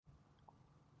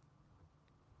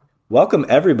Welcome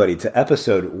everybody to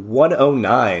episode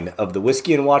 109 of the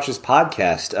Whiskey and Watches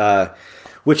podcast,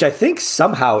 which I think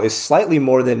somehow is slightly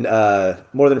more than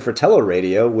Fratello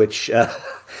Radio, which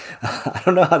I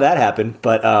don't know how that happened,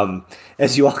 but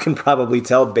as you all can probably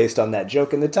tell based on that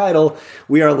joke in the title,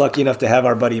 we are lucky enough to have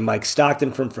our buddy Mike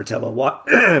Stockton from Fratello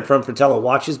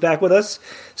Watches back with us.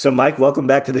 So, Mike, welcome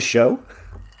back to the show.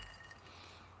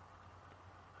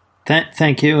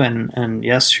 Thank you, and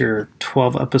yes, you're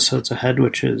 12 episodes ahead,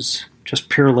 which is just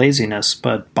pure laziness,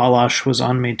 but Balash was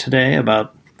on me today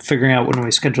about figuring out when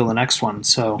we schedule the next one,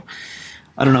 so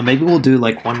I don't know, maybe we'll do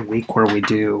like 1 week where we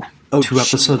do two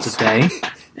episodes a day,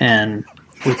 and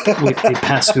we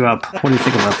pass you up. What do you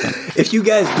think about that? If you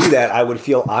guys do that, I would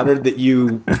feel honored that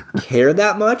you care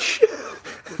that much,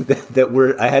 that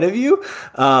we're ahead of you,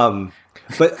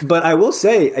 but I will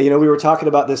say, we were talking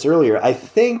about this earlier, I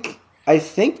think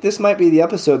this might be the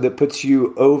episode that puts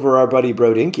you over our buddy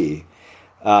Brodinky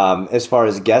as far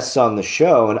as guests on the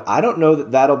show. And I don't know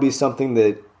that that'll be something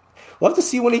that we'll have to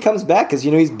see when he comes back because,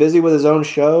 he's busy with his own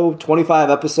show, 25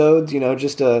 episodes,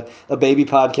 just a baby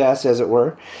podcast, as it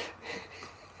were.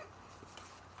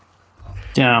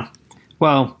 Yeah.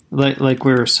 Well, like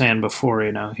we were saying before,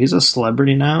 he's a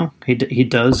celebrity now. He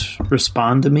does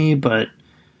respond to me, but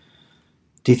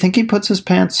do you think he puts his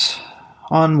pants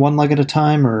on one leg at a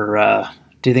time, or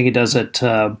do you think he does it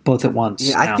both at once?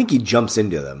 Yeah, I think he jumps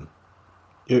into them.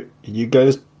 You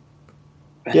guys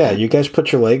put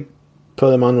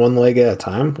them on one leg at a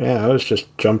time? Yeah, I was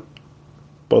just jump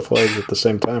both legs at the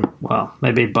same time. Well,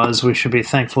 maybe, Buzz, we should be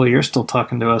thankful you're still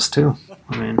talking to us, too.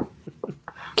 I mean...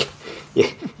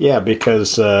 Yeah,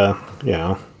 because, because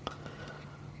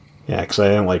I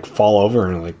didn't fall over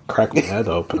and crack my head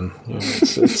open.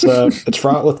 It's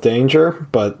fraught with danger,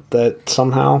 but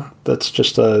that's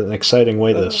just an exciting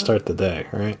way to start the day,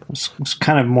 right? I was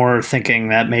kind of more thinking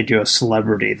that made you a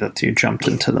celebrity that you jumped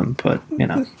into them, but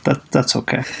that's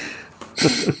okay.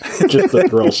 Just a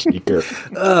thrill seeker.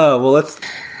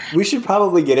 We should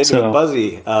probably get into it,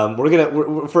 Buzzy.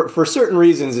 We're for certain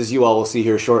reasons, as you all will see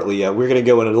here shortly. We're gonna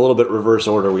go in a little bit reverse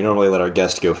order. We normally let our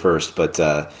guest go first, but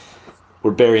we're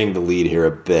burying the lead here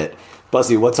a bit.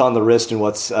 Buzzy, what's on the wrist and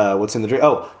what's in the drink?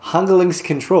 Oh,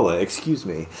 Handlingskontrolle, excuse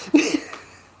me.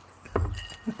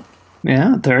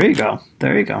 Yeah, there you go.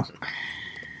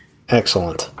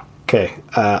 Excellent. Okay,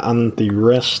 on the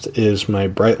wrist is my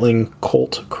Breitling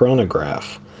Colt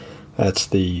chronograph. That's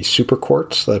the Super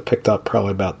Quartz that I picked up probably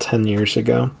about 10 years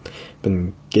ago.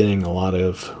 Been getting a lot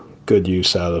of good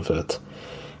use out of it.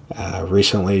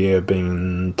 Recently, I've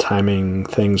been timing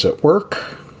things at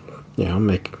work.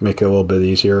 Make it a little bit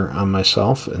easier on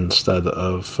myself instead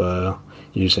of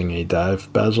using a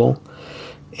dive bezel.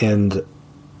 And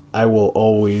I will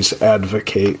always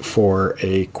advocate for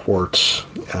a quartz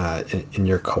in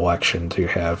your collection to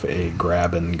have a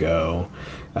grab-and-go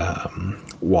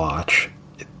watch.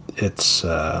 It's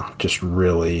just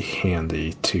really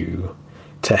handy to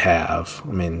have.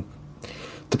 I mean,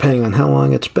 depending on how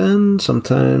long it's been,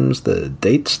 sometimes the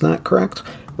date's not correct,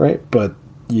 right? But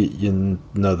you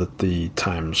know that the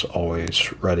time's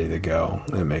always ready to go.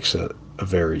 It makes it a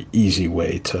very easy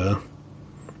way to,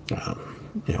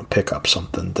 pick up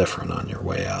something different on your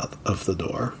way out of the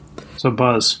door. So,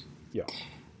 Buzz. Yeah.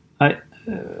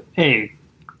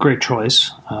 Great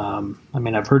choice.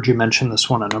 I've heard you mention this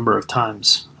one a number of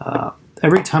times.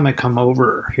 Every time I come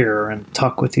over here and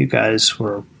talk with you guys,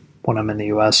 or when I'm in the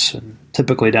U.S. and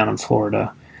typically down in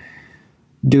Florida,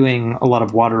 doing a lot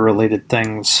of water-related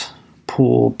things,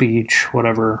 pool, beach,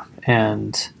 whatever,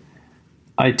 and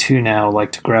I too now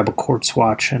like to grab a quartz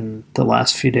watch. And the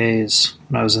last few days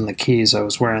when I was in the Keys, I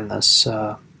was wearing this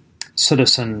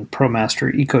Citizen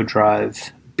ProMaster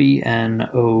EcoDrive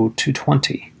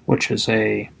BN0220, which is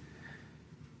a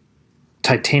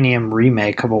titanium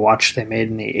remake of a watch they made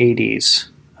in the 80s.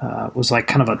 It was like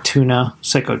kind of a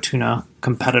Seiko Tuna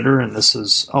competitor, and this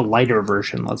is a lighter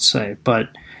version, let's say. But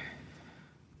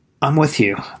I'm with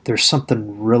you. There's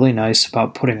something really nice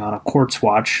about putting on a quartz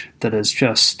watch that is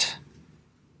just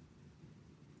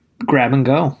grab and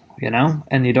go,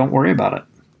 and you don't worry about it.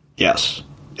 Yes,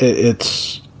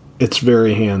 it's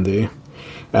very handy.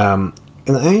 And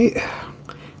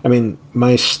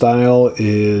my style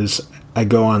is I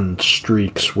go on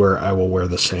streaks where I will wear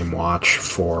the same watch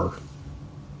for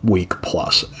week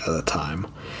plus at a time.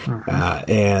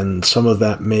 Mm-hmm. And some of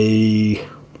that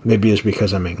maybe is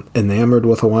because I'm enamored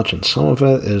with a watch, and some of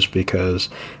it is because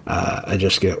I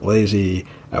just get lazy.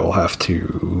 I will have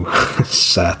to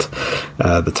set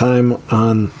the time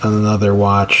on another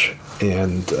watch,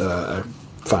 and I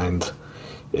find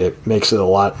it makes it a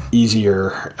lot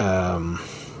easier,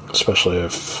 especially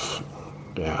if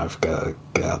I've got to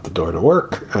get out the door to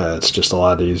work. It's just a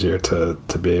lot easier to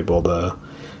be able to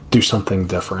do something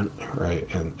different, right?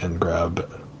 And grab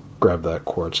that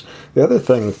quartz. The other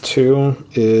thing too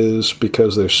is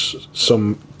because there's so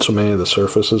many of the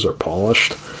surfaces are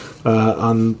polished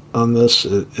on this.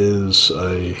 It is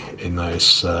a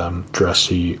nice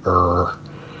dressier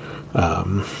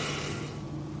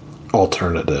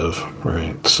alternative,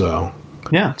 right? So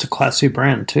yeah, it's a classy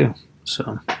brand too.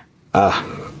 So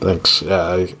thanks.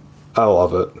 Yeah, I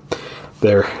love it.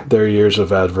 Their years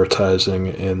of advertising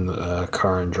in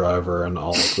Car and Driver and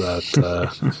all of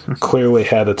that clearly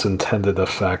had its intended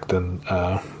effect and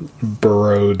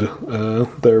burrowed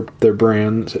their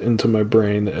brand into my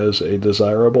brain as a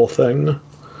desirable thing.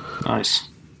 Nice.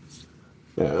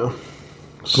 Yeah.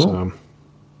 Cool. So,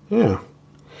 yeah.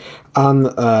 On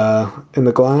in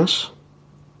the glass,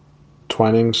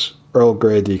 Twinings Earl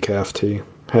Grey decaf tea.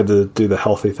 Had to do the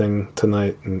healthy thing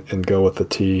tonight and go with the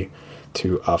tea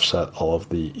to offset all of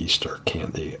the Easter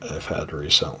candy I've had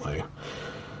recently.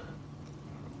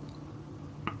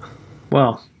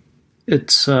 Well,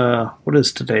 it's, what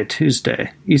is today?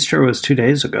 Tuesday. Easter was 2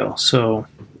 days ago, so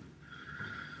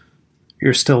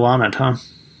you're still on it, huh?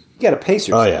 You got to pace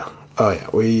yourself. Oh yeah.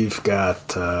 We've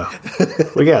got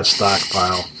we got a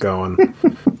stockpile going.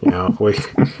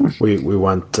 We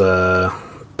went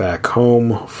back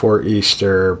home for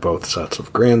Easter. Both sets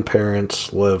of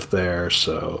grandparents live there,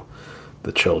 so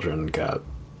the children got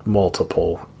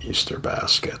multiple Easter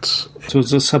baskets. So is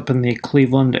this up in the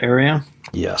Cleveland area?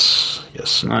 Yes.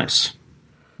 Nice.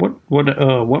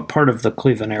 What part of the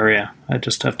Cleveland area? I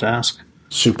just have to ask.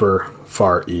 Super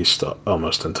far east,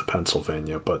 almost into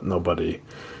Pennsylvania, but nobody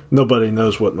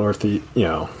knows what northeast,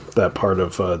 that part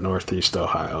of northeast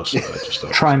Ohio. So I just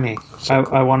try me.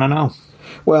 I want to know.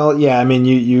 Well, yeah, I mean,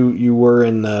 you were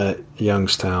in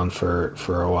Youngstown for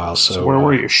a while. So where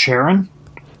were you? Sharon?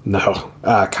 No,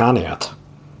 Conneaut.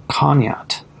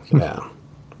 Conneaut. Yeah.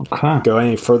 Okay. Go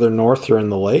any further north, you're in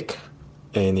the lake.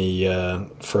 Any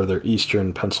further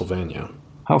eastern Pennsylvania.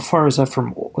 How far is that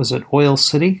from? Was it Oil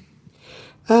City?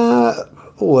 A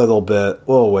little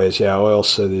ways. Yeah, Oil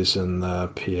City's in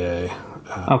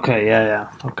PA. Okay.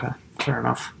 Yeah. Okay. Fair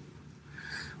enough.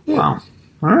 Yeah. Wow.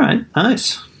 All right.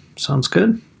 Nice. Sounds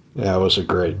good. Yeah, it was a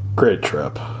great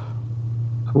trip.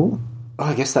 Cool. Oh,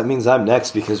 I guess that means I'm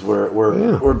next because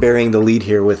we're burying the lead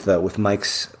here with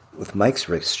Mike's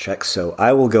race check. So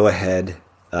I will go ahead.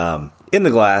 In the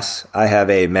glass, I have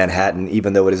a Manhattan,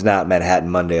 even though it is not Manhattan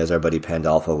Monday, as our buddy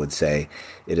Pandolfo would say.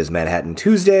 It is Manhattan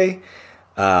Tuesday.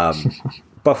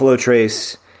 Buffalo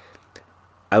Trace.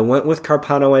 I went with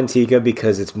Carpano Antica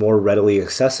because it's more readily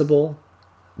accessible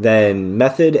than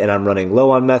Method, and I'm running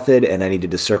low on Method, and I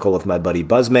needed to circle with my buddy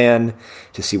Buzzman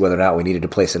to see whether or not we needed to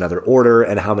place another order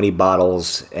and how many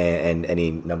bottles and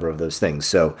any number of those things.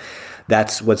 So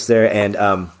that's what's there.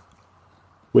 And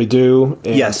we do.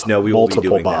 Yes, no, we will be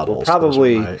doing bottles.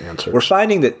 That. We're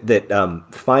finding that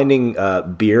finding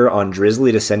beer on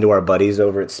Drizzly to send to our buddies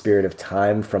over at Spirit of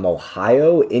Time from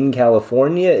Ohio in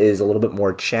California is a little bit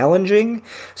more challenging.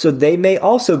 So they may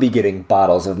also be getting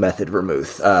bottles of Method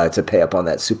Vermouth to pay up on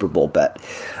that Super Bowl bet,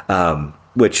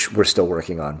 which we're still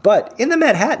working on. But in the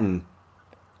Manhattan,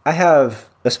 I have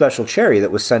a special cherry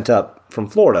that was sent up from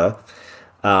Florida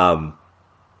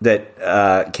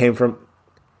that came from...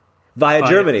 Via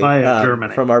Germany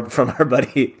from our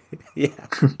buddy, yeah.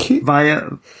 Via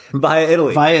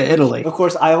Italy. Via Italy. Of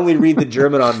course, I only read the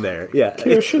German on there. Yeah,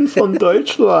 Kirschen von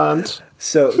Deutschland.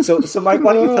 So, Mike,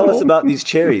 why don't you tell us about these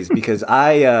cherries? Because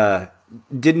I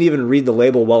didn't even read the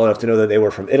label well enough to know that they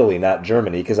were from Italy, not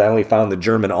Germany. Because I only found the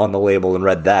German on the label and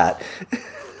read that.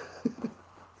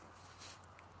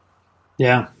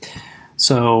 Yeah.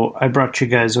 So I brought you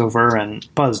guys over,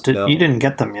 and Buzz, you didn't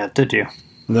get them yet, did you?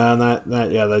 No,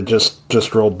 not yet. They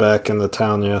just rolled back into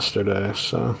town yesterday.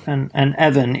 So and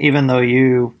Evan, even though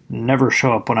you never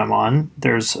show up when I'm on,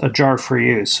 there's a jar for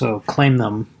you. So claim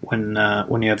them when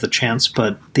you have the chance.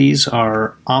 But these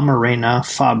are Amarena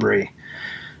Fabri.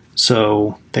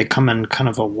 So they come in kind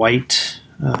of a white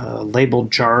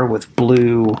labeled jar with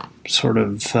blue sort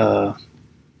of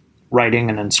writing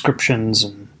and inscriptions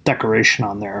and decoration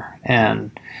on there.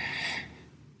 And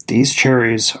these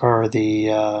cherries are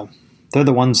they're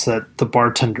the ones that the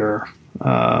bartender,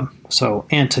 so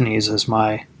Anthony's is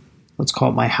let's call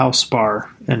it my house bar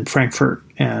in Frankfurt,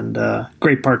 and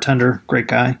great bartender, great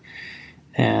guy.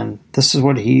 And this is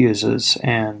what he uses,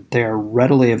 and they're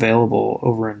readily available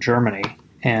over in Germany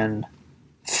and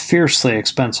fiercely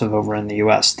expensive over in the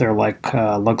U.S. They're like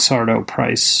Luxardo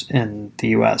price in the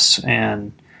U.S.,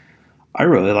 and I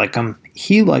really like them.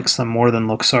 He likes them more than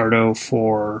Luxardo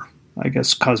for I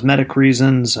guess, cosmetic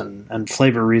reasons and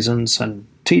flavor reasons, and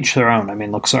to each their own. I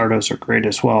mean, Luxardos are great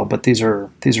as well, but these are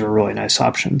really nice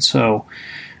options. So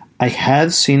I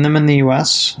have seen them in the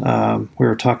U.S. We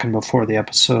were talking before the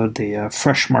episode. The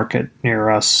Fresh Market near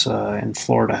us in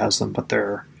Florida has them, but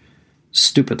they're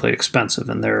stupidly expensive,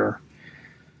 and they're,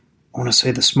 I want to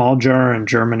say the small jar in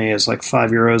Germany is like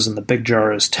 €5 and the big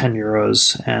jar is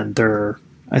 €10, and they're,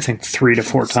 I think, 3 to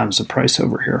 4 times the price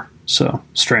over here. So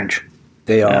strange.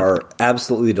 They are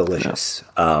absolutely delicious.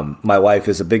 Yeah. My wife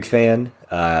is a big fan.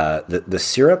 The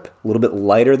syrup, a little bit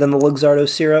lighter than the Luxardo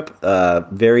syrup,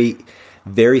 very,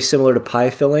 very similar to pie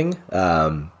filling,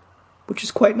 which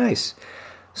is quite nice.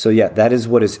 So yeah, that is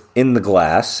what is in the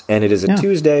glass, and it is a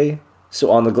Tuesday.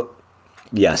 So on the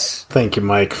yes. Thank you,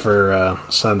 Mike, for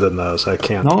sending those. I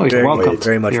can't. No, you're welcome.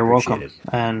 Very much you're appreciated.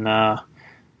 Welcome. And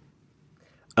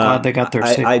glad they got their.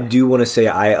 I do want to say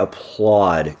I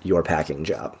applaud your packing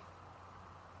job.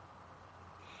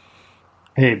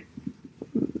 Hey,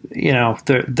 you know,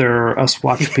 they're us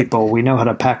watch people. We know how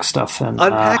to pack stuff, and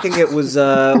unpacking it was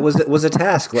a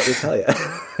task. Let me tell you.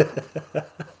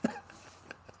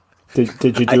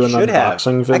 Did you do an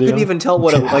unboxing video? I couldn't even tell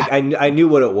what it like. I knew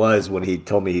what it was when he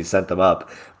told me he sent them up,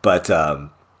 but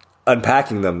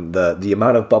unpacking them, the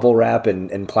amount of bubble wrap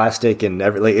and plastic and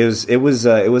everything, it was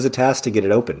a task to get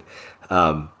it open.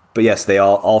 But yes, they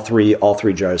all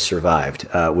three jars survived,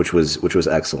 which was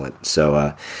excellent.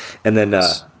 So, and then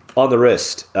on the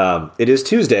wrist, it is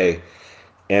Tuesday,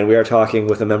 and we are talking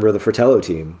with a member of the Fratello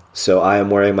team. So I am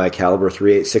wearing my Caliber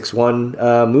 3861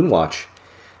 Moonwatch,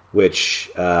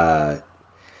 which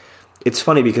it's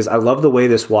funny because I love the way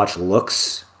this watch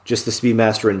looks. Just the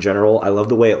Speedmaster in general, I love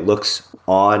the way it looks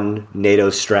on NATO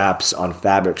straps, on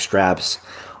fabric straps,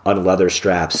 on leather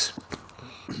straps.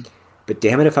 But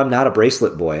damn it if I'm not a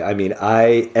bracelet boy. I mean,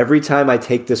 every time I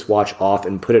take this watch off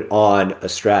and put it on a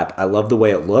strap, I love the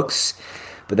way it looks.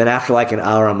 But then after like an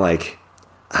hour, I'm like,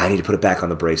 I need to put it back on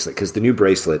the bracelet because the new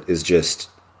bracelet is just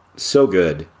so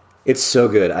good. It's so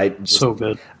good. So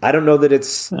good. I don't know that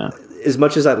it's as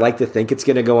much as I'd like to think it's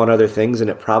going to go on other things, and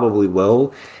it probably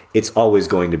will. It's always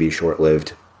going to be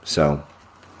short-lived. So,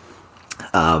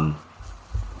 yeah.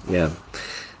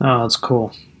 Oh, that's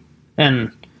cool.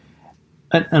 And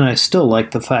I still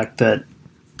like the fact that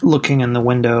looking in the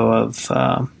window of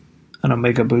an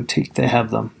Omega boutique, they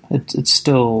have them. It's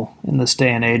still, in this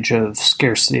day and age of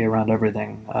scarcity around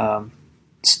everything,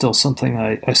 still something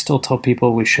I still tell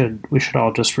people we should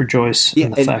all just rejoice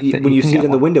in the fact that when you see it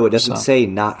in the one. window, it doesn't say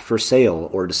not for sale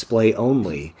or display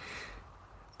only.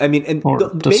 I mean, and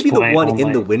maybe the one only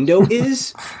in the window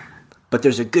is, but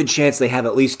there's a good chance they have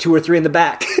at least 2 or 3 in the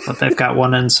back. But they've got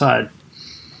one inside.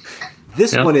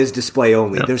 This one is display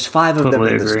only. Yep. There's 5 of them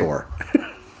in the store.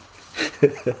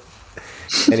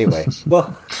 Anyway,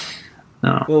 well,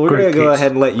 we're going to go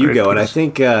ahead and let you go, and I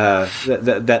think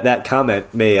that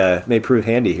comment may prove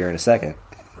handy here in a second.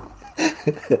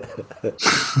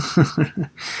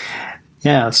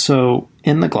 Yeah, so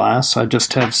in the glass, I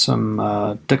just have some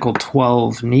Dickel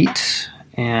 12 Neat,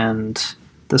 and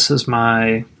this is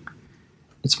my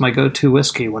go-to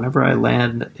whiskey. Whenever I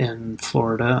land in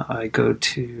Florida, I go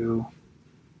to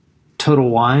Total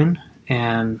Wine,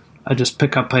 and I just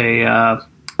pick up a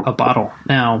bottle.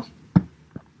 Now,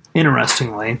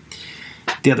 interestingly,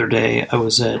 the other day I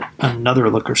was at another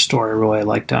liquor store I really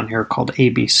like down here called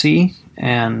ABC,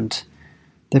 and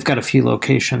they've got a few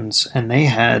locations, and they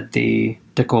had the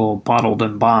Dickel Bottled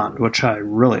in Bond, which I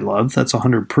really love. That's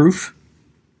 100 proof.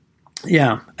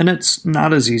 Yeah, and it's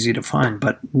not as easy to find,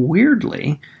 but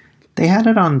weirdly, they had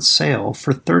it on sale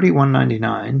for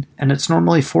 $31.99, and it's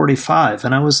normally $45.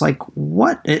 And I was like,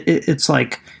 what? It's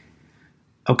like,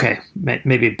 okay,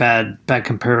 maybe bad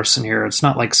comparison here. It's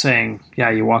not like saying, yeah,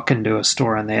 you walk into a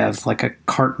store and they have like a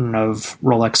carton of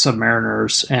Rolex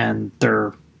Submariners and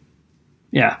they're,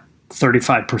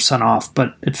 35% off.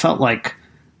 But it felt like,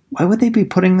 why would they be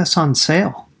putting this on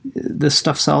sale? This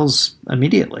stuff sells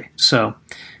immediately. So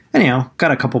anyhow,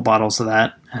 got a couple bottles of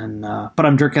that, and but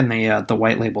I'm drinking the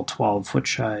White Label 12,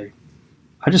 which I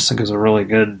just think is a really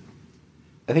good.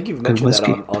 I think you've mentioned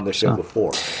that on the show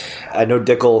before. I know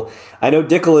Dickel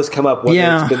has come up, whether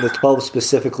it's been the 12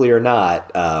 specifically or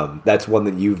not. That's one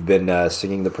that you've been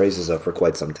singing the praises of for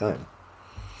quite some time.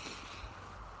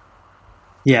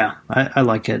 Yeah, I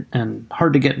like it, and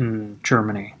hard to get in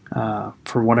Germany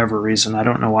for whatever reason. I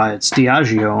don't know why. It's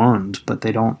Diageo owned, but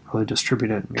they don't really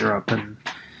distribute it in Europe, and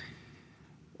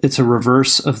it's a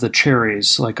reverse of the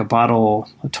cherries. Like a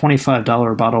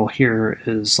 $25 bottle here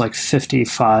is like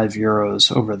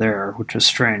 €55 over there, which is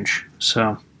strange.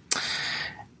 So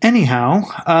Anyhow,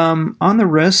 on the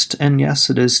wrist, and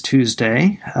yes, it is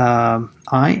Tuesday,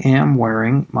 I am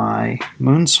wearing my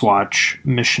Moonswatch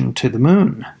Mission to the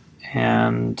Moon.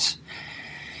 And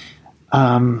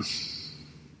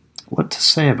what to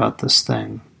say about this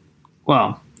thing?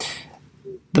 Well,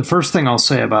 the first thing I'll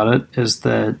say about it is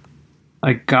that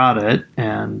I got it,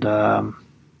 and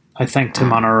I thanked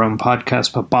him on our own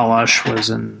podcast, but Balázs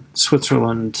was in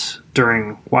Switzerland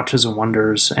during Watches and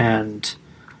Wonders, and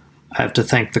I have to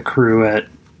thank the crew at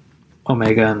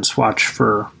Omega and Swatch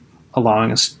for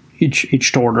allowing us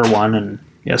each to order one, and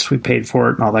yes, we paid for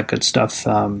it and all that good stuff.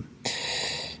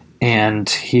 And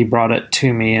he brought it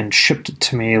to me and shipped it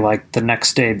to me like the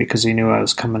next day because he knew I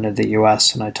was coming to the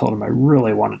U.S., and I told him I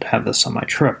really wanted to have this on my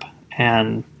trip.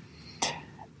 And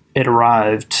it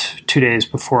arrived 2 days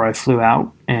before I flew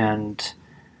out, and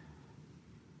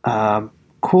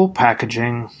cool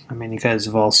packaging. I mean, you guys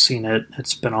have all seen it.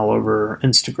 It's been all over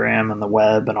Instagram and the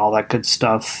web and all that good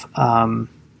stuff.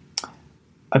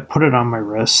 I put it on my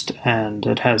wrist, and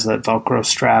it has that Velcro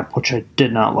strap, which I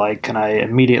did not like, and I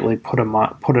immediately put it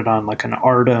on like an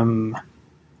Artem,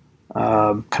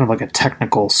 kind of like a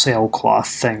technical sailcloth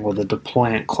thing with a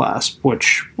deployant clasp,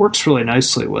 which works really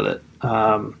nicely with it.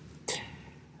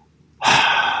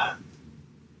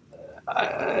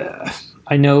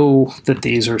 I know that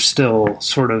these are still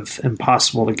sort of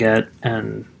impossible to get,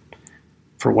 and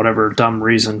for whatever dumb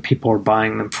reason, people are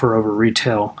buying them for over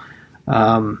retail.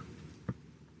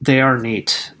 They are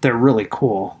neat. They're really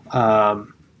cool.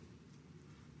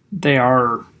 They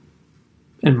are,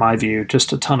 in my view,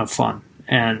 just a ton of fun.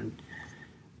 And,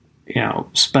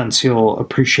 Spence, you'll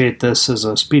appreciate this as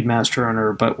a Speedmaster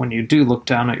owner, but when you do look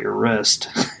down at your wrist,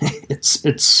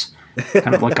 it's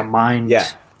kind of like a mind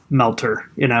melter.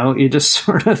 You just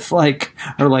sort of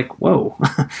are like, whoa,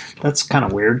 that's kind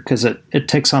of weird, because it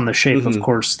takes on the shape, of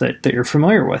course, that you're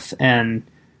familiar with. And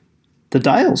the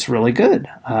dial's really good.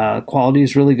 Quality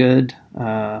is really good.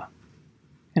 You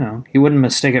wouldn't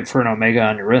mistake it for an Omega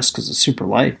on your wrist because it's super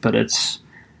light, but it's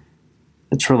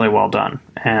really well done.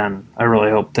 And I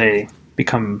really hope they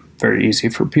become very easy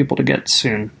for people to get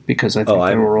soon, because I think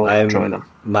they will really enjoy them.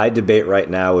 My debate right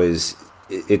now is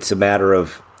it's a matter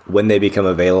of when they become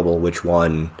available, which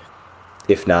one,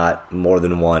 if not more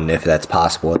than one, if that's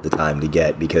possible at the time to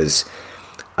get, because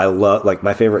I love,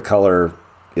 my favorite color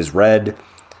is red.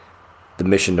 The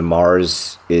Mission to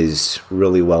Mars is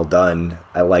really well done.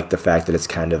 I like the fact that it's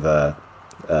kind of a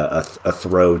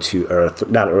throw to, or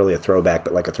not really a throwback,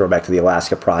 but like a throwback to the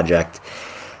Alaska project.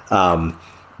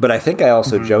 But I think I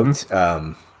also joked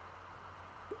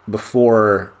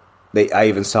before I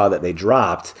even saw that they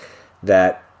dropped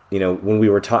that, when we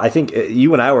were talking, I think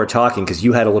you and I were talking because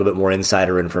you had a little bit more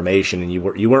insider information, and you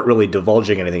weren't really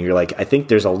divulging anything. You're like, I think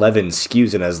there's 11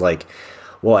 SKUs, and I was like,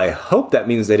 well, I hope that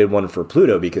means they did one for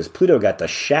Pluto, because Pluto got the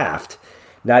shaft,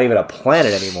 not even a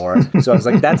planet anymore. So I was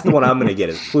like, that's the one I'm going to get,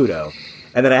 is Pluto.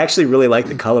 And then I actually really like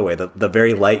the colorway, the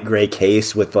very light gray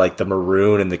case with the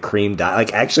maroon and the cream dye. I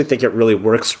actually think it really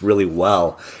works really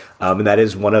well. And that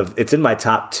is it's in my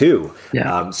top 2.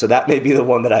 Yeah. So that may be the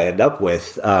one that I end up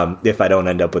with, if I don't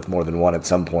end up with more than one at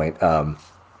some point.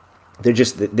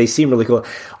 They seem really cool.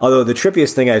 Although the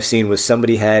trippiest thing I've seen was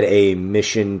somebody had a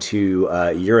mission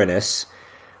to Uranus,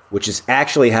 which is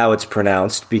actually how it's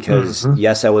pronounced, because,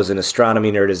 yes, I was an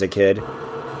astronomy nerd as a kid.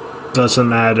 Doesn't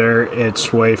matter.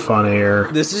 It's way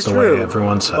funnier. This is the true. Way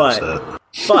everyone says it.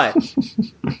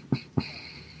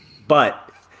 But,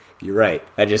 you're right.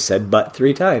 I just said but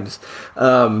 3 times.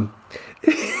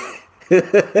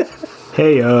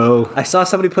 Hey-o. I saw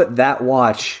somebody put that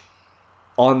watch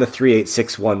on the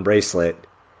 3861 bracelet,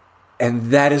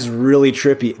 and that is really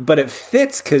trippy. But it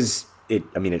fits because it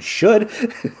should.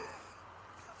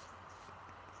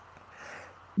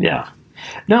 Yeah.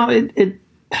 No,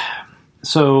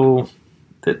 so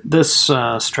this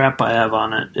strap I have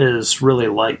on it is really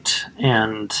light,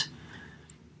 and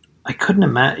I couldn't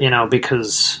imagine,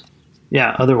 because,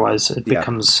 otherwise it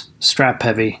becomes strap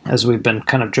heavy, as we've been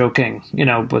kind of joking,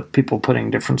 with people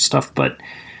putting different stuff. But,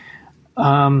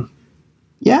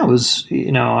 it was,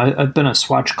 I've been a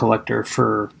Swatch collector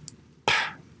for,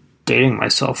 dating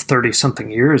myself, 30-something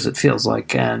years, it feels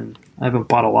like, and I haven't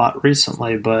bought a lot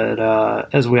recently, but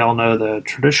as we all know, the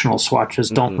traditional Swatches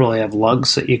don't really have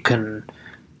lugs that you can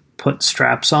put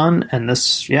straps on, and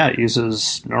this, it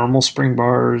uses normal spring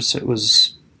bars. It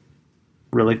was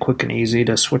really quick and easy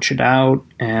to switch it out,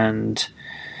 and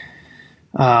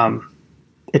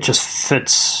it just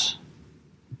fits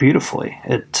beautifully.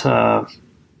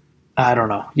 I don't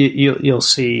know. You'll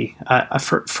see.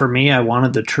 For me, I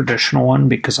wanted the traditional one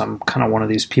because I'm kind of one of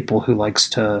these people who likes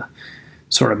to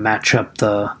sort of match up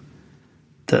the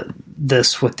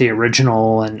this with the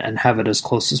original and have it as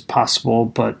close as possible.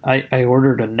 But I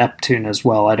ordered a Neptune as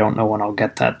well. I don't know when I'll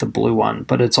get that, the blue one,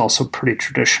 but it's also pretty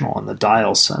traditional in the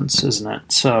dial sense, isn't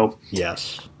it? So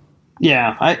Yes.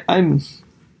 yeah,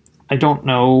 I don't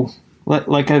know.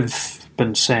 Like I've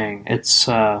been saying, it's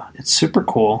super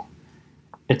cool.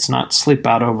 It's not sleep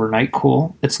out overnight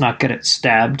cool. It's not get it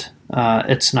stabbed.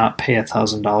 It's not pay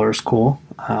 $1,000 cool.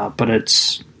 But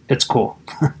it's cool.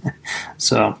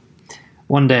 So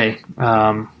one day,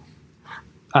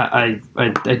 I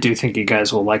do think you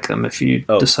guys will like them if you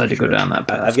decide to go down that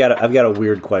path. I've got a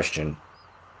weird question,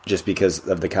 just because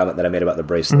of the comment that I made about the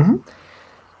bracelet.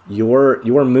 Mm-hmm.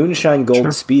 Your Moonshine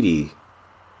Gold Speedy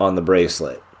on the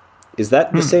bracelet, is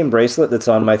that the same bracelet that's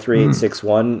on my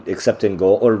 3861, except in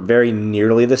gold, or very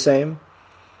nearly the same?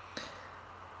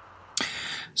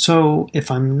 So,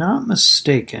 if I'm not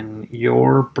mistaken,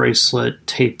 your bracelet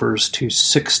tapers to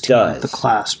 16 at the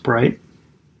clasp, right?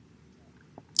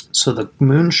 So the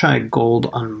Moonshine Gold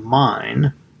on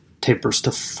mine tapers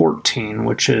to 14,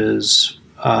 which is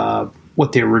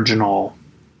what the original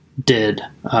did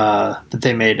that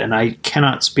they made. And I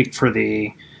cannot speak for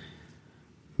the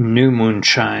new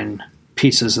Moonshine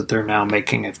pieces that they're now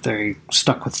making if they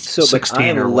stuck with 16 but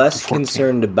I'm or less 14.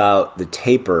 concerned about the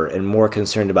taper and more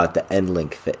concerned about the end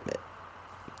link fitment.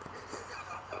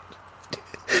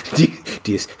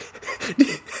 do you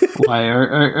Why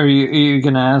are you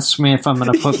going to ask me if I'm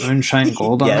going to put Moonshine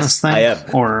Gold on this thing? I am.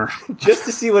 Or just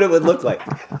to see what it would look like.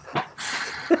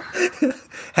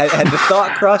 had the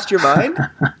thought crossed your mind?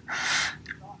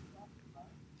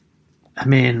 I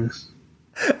mean,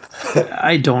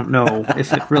 I don't know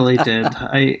if it really did.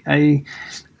 I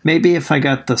maybe if I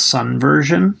got the Sun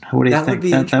version, what do you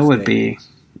think? That would be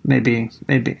maybe.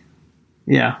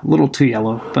 Yeah, a little too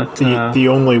yellow, but the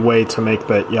only way to make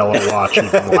that yellow watch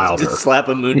even wilder. Just slap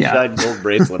a Moonshine Gold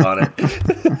bracelet on it.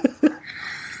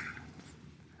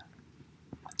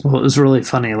 Well, it was really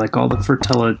funny. Like all the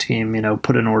Fratello team,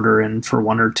 put an order in for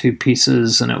one or two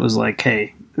pieces, and it was like,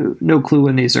 hey, no clue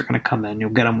when these are going to come in. You'll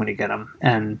get them when you get them.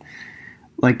 And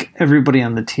like everybody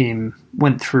on the team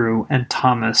went through, and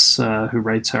Thomas, who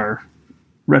writes our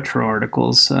retro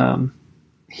articles,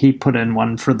 he put in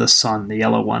one for the Sun, the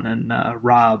yellow one, and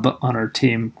Rob on our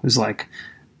team was like,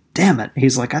 damn it.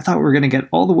 He's like, I thought we were going to get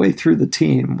all the way through the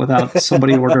team without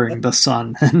somebody ordering the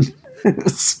Sun. And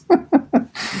it's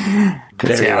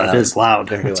it is loud.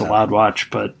 It's a loud watch,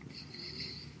 but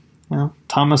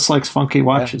Thomas likes funky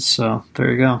watches, so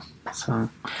there you go. So,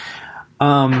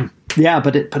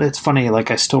 but it's funny.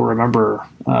 Like I still remember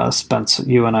Spence,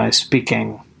 you and I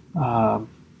speaking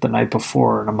the night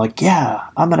before, and I'm like, yeah,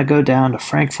 I'm going to go down to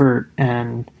Frankfurt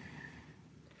and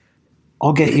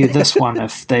I'll get you this one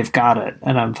if they've got it.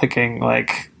 And I'm thinking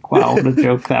like, wow, what a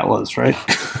joke that was, right?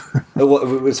 Well,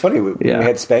 it was funny. We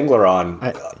had Spangler on.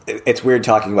 It's weird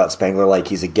talking about Spangler like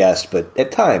he's a guest, but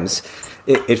at times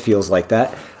it feels like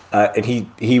that. And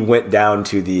he went down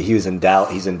to he's in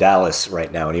Dallas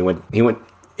right now, and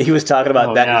he was talking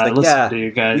about that. Yeah, he's like, to you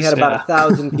guys, we had about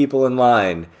 1,000 people in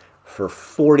line for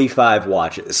 45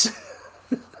 watches.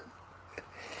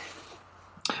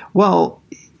 Well,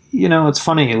 it's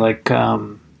funny, like,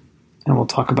 and we'll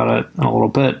talk about it in a little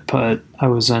bit, but I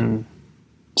was in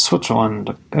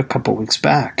Switzerland a couple weeks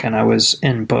back, and I was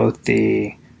in both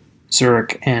the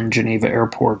Zurich and Geneva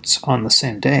airports on the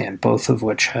same day, and both of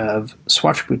which have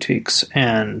Swatch boutiques,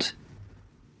 and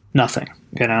nothing.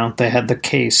 They had the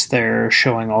case there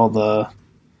showing all the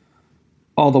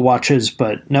watches,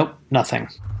 but nope, nothing.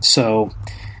 So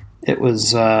it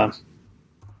was they're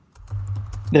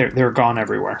gone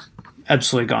everywhere,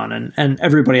 absolutely gone, and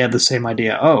everybody had the same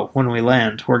idea. Oh, when we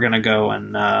land, we're gonna go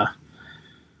and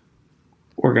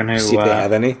we're gonna see if they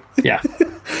have any. Yeah.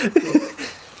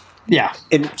 Yeah.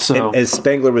 And as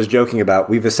Spangler was joking about,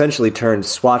 we've essentially turned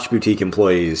Swatch boutique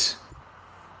employees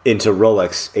into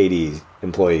Rolex 80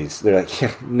 employees. They're like,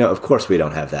 yeah, no, of course we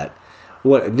don't have that.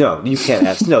 What? No, you can't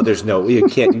ask. No, there's no. You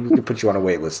can't. You can put you on a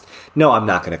wait list. No, I'm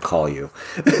not going to call you.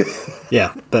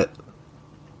 Yeah,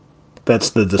 that's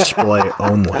the display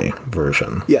only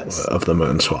version. Yes. Of the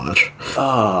Moon Swatch.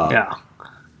 Oh. Yeah.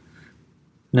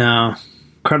 No,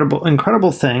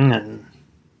 incredible thing, and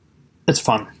it's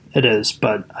fun. It is,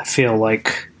 but I feel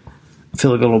like a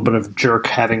little bit of jerk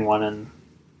having one, and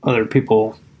other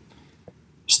people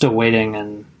still waiting,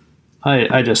 and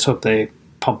I just hope they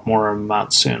pump more of them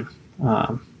out soon.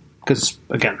 Because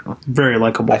again, very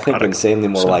likable. I think insanely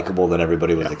more likable than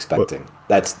everybody was expecting.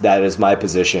 That is my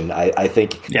position. I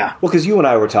think. Yeah. Well, because you and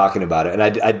I were talking about it, and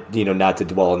I not to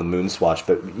dwell on the Moon Swatch,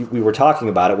 but we were talking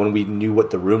about it when we knew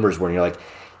what the rumors were, and you're like,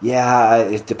 yeah,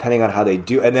 it's depending on how they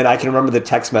do. And then I can remember the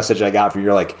text message I got from you.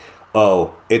 You're like,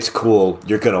 oh, it's cool,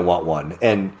 you're going to want one.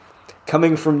 And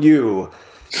coming from you,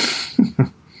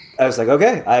 I was like,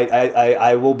 okay,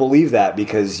 I will believe that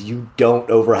because you don't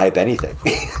overhype anything.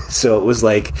 So it was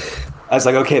like, I was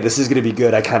like, okay, this is going to be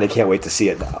good. I kind of can't wait to see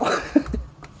it now.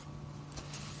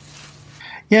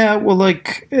 Yeah, well,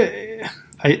 like,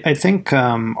 I think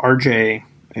RJ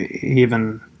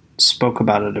even spoke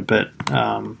about it a bit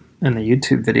in the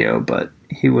YouTube video, but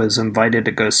he was invited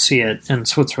to go see it in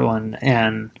Switzerland,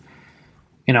 and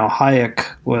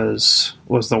Hayek was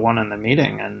the one in the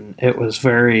meeting, and it was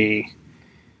very.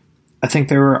 I think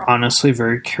they were honestly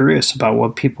very curious about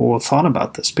what people thought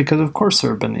about this, because of course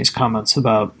there have been these comments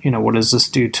about what does this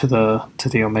do to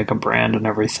the Omega brand and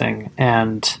everything,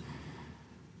 and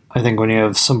I think when you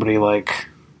have somebody like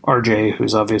RJ,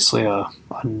 who's obviously a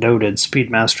noted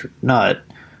Speedmaster nut,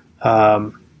 I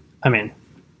mean,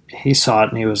 he saw it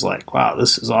and he was like, wow,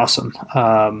 this is awesome.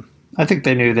 I think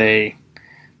they knew they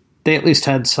at least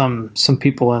had some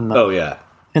people in the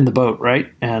in the boat,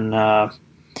 right? And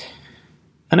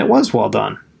it was well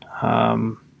done.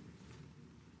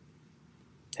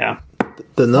 Yeah.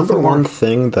 The number one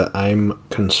thing that I'm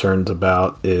concerned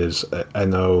about is, I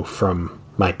know from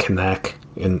my Connect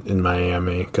in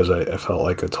Miami, because I felt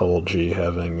like a total G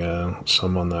having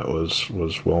someone that was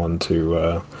willing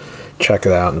to check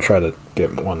it out and try to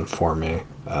get one for me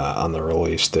on the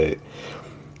release date.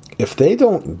 If they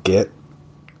don't get...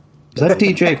 Is that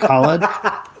DJ Khaled?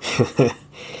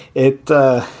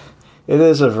 It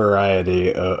is a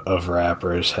variety of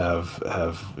rappers have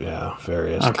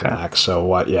various connects. So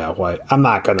what? I'm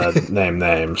not gonna name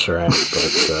names, right?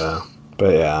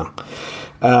 But yeah.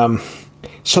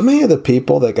 So many of the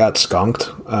people that got skunked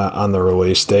on the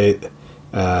release date,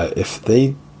 if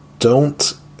they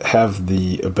don't have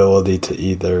the ability to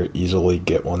either easily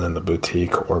get one in the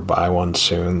boutique or buy one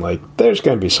soon, like there's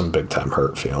going to be some big time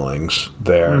hurt feelings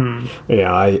there.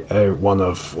 I one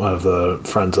of the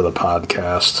friends of the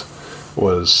podcast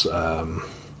was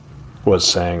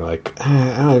saying like,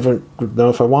 I don't even know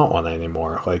if I want one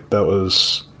anymore. Like that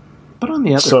was, but on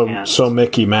the other hand, so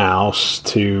Mickey Mouse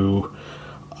to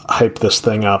hype this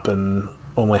thing up and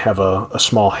only have a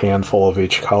small handful of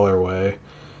each colorway.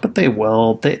 But they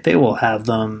will. They will have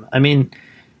them. I mean,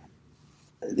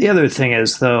 the other thing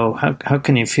is, though, how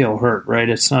can you feel hurt, right?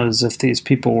 It's not as if these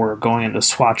people were going into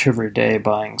Swatch every day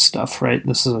buying stuff, right?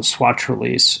 This is a Swatch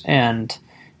release. And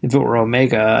if it were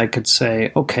Omega, I could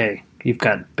say, okay, you've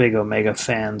got big Omega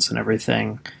fans and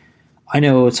everything. I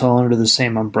know it's all under the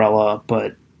same umbrella,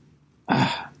 but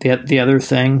the other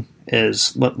thing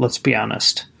is, let's be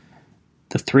honest.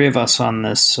 The three of us on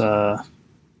this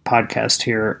podcast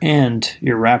here and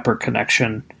your rapper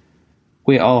connection,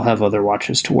 we all have other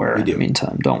watches to wear in the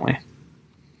meantime, don't we?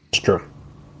 It's true.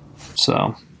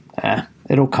 So,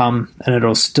 it'll come and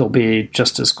it'll still be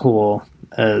just as cool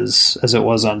as it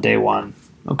was on day one.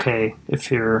 Okay,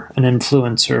 if you're an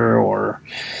influencer or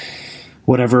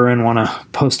whatever and want to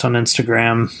post on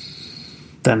Instagram,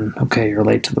 then okay, you're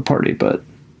late to the party, but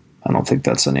I don't think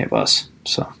that's any of us.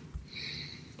 So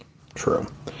true.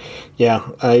 Yeah,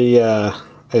 I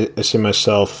see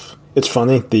myself. It's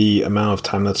funny the amount of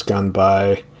time that's gone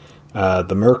by.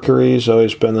 The Mercury's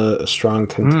always been a strong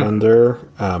contender,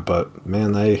 but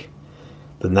man, the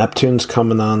Neptune's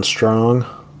coming on strong,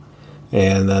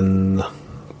 and then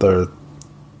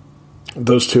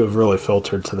those two have really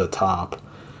filtered to the top.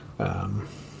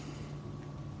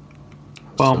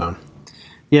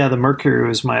 Yeah, the Mercury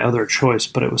was my other choice,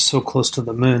 but it was so close to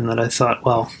the moon that I thought,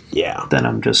 well, yeah, then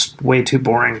I'm just way too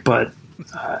boring. But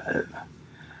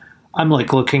I'm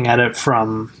like looking at it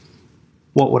from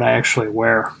what would I actually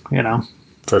wear,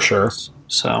 For sure.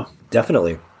 So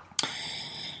definitely.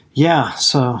 Yeah,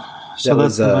 so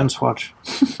that's the Moon's watch.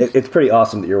 It's pretty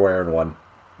awesome that you're wearing one.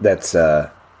 That's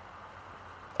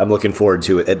I'm looking forward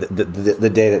to it the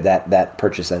day that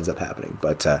purchase ends up happening.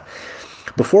 But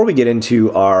before we get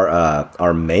into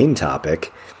our main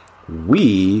topic,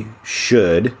 we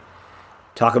should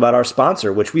talk about our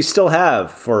sponsor, which we still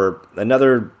have for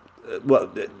another.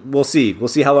 Well, we'll see. We'll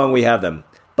see how long we have them.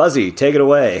 Buzzy, take it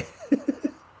away.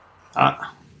 All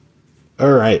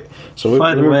right. So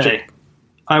by the way,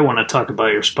 I want to talk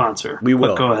about your sponsor. We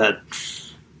will. But go ahead.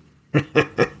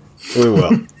 We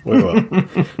will.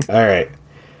 All right.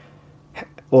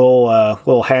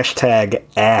 Little hashtag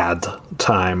ad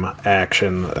time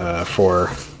action for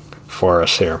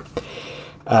us here.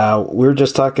 We were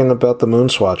just talking about the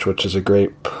Moonswatch, which is a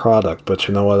great product, but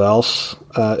you know what else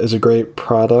is a great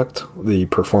product? The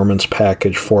Performance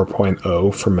Package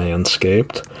 4.0 from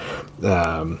Manscaped.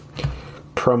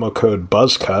 Promo code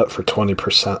BUZZCUT for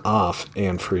 20% off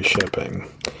and free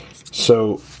shipping.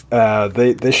 So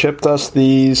They shipped us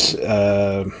these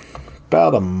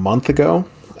about a month ago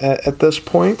at this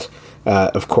point.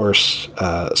 Of course,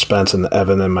 Spence and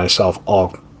Evan and myself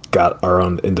all got our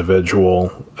own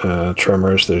individual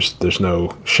trimmers. There's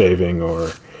no shaving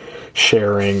or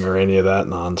sharing or any of that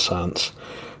nonsense.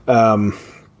 Yeah,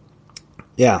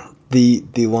 the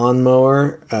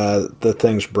lawnmower, the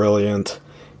thing's brilliant.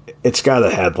 It's got a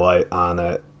headlight on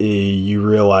it. You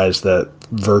realize that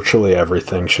virtually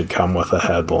everything should come with a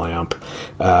headlamp.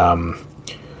 Your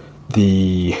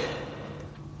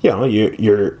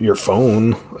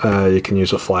phone, you can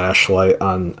use a flashlight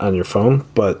on your phone,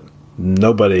 but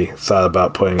nobody thought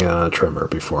about putting it on a trimmer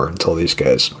before until these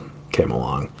guys came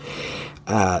along.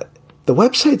 The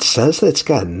website says that it's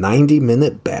got a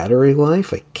 90-minute battery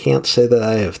life. I can't say that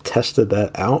I have tested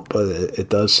that out, but it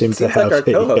does seem to have. Like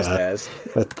our co-host has.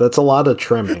 That's a lot of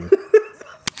trimming.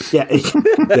 Yeah,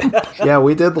 yeah,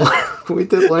 we did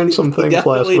learn some things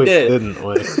last week, didn't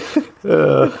we?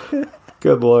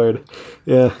 Good Lord,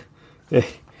 yeah.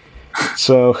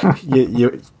 So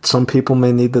some people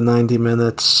may need the 90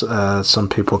 minutes. Some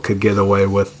people could get away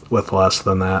with less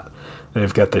than that.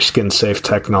 They've got their skin safe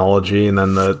technology, and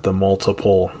then the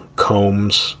multiple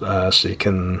combs, so you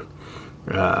can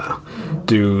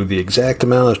do the exact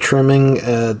amount of trimming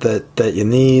that you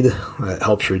need. It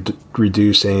helps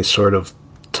reduce any sort of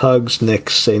tugs,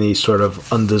 nicks, any sort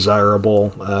of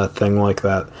undesirable thing like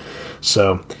that.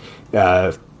 So,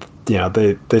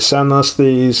 they send us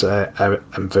these.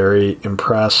 I'm very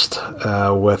impressed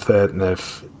with it, and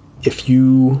if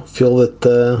you feel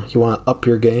that you want to up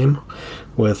your game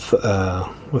with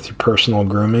your personal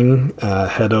grooming,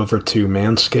 head over to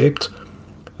Manscaped.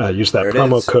 Use that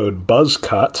promo code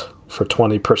BUZZCUT for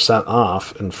 20%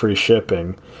 off and free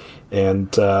shipping,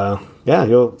 and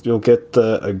you'll get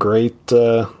a great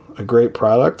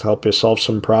product, help you solve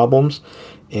some problems,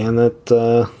 and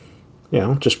that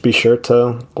just be sure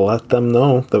to let them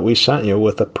know that we sent you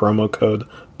with a promo code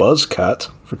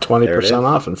BUZZCUT for 20%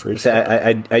 off and free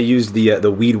shipping. I used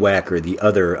the Weed Whacker, the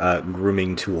other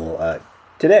grooming tool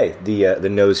today, the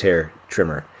nose hair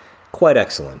trimmer. Quite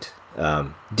excellent.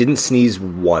 Didn't sneeze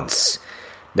once.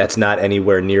 That's not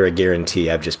anywhere near a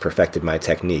guarantee. I've just perfected my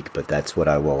technique, but that's what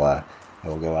I will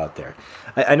go out there.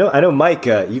 I know, Mike.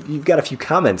 You've got a few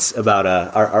comments about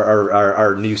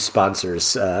our new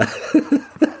sponsors.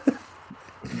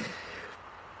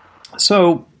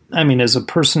 So, I mean, as a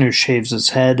person who shaves his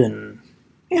head and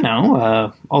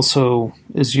also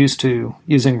is used to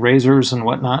using razors and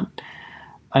whatnot,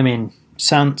 I mean,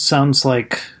 sounds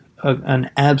like an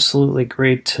absolutely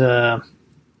great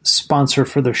sponsor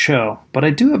for the show. But I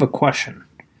do have a question,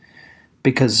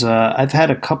 because I've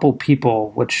had a couple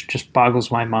people, which just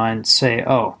boggles my mind, say,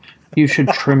 "Oh, you should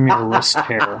trim your wrist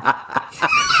hair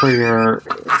for your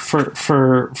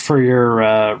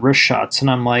wrist shots,"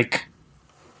 and I'm like,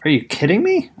 "Are you kidding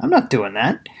me? I'm not doing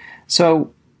that."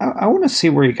 So I want to see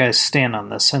where you guys stand on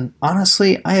this. And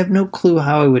honestly, I have no clue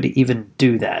how I would even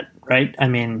do that. Right? I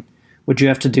mean, would you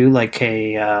have to do like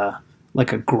a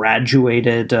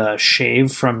graduated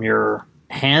shave from your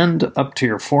hand up to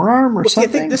your forearm or something?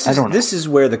 I think this is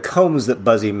where the combs that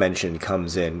Buzzy mentioned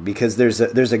comes in, because there's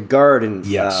a guard, and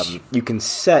you can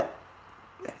set.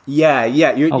 Yeah,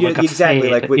 you're like exactly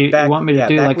fade. like You want me to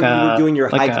do like when you were doing your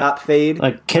high top fade,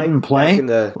 like Kid and Play,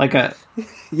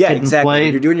 exactly.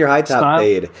 When you're doing your high top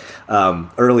fade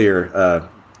earlier.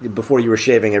 Before you were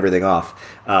shaving everything off,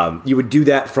 you would do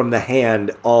that from the hand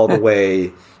all the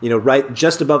way, right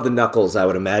just above the knuckles, I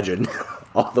would imagine,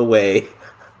 all the way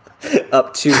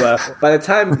up to by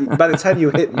the time you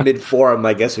hit mid forearm,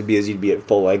 my guess would be as you'd be at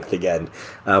full length again.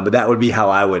 But that would be how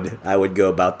I would go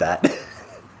about that.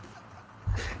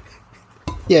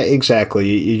 Yeah, exactly.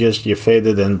 You fade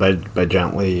it in by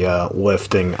gently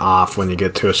lifting off when you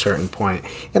get to a certain point.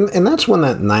 And that's when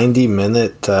that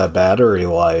 90-minute battery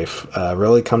life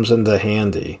really comes into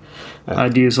handy.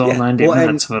 I'd use all 90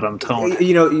 minutes of it, I'm telling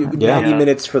you. 90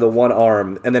 minutes for the one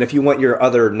arm, and then if you want your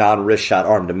other non-wrist shot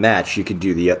arm to match, you can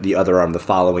do the other arm the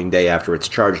following day after it's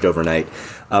charged overnight.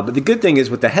 But the good thing is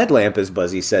with the headlamp, as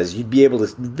Buzzy says, you'd be able to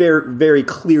very, very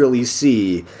clearly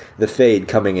see the fade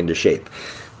coming into shape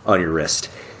on your wrist.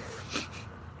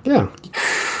 Yeah.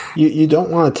 You don't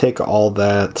want to take all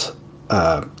that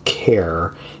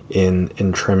care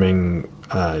in trimming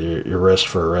your wrist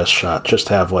for a wrist shot. Just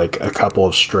have like a couple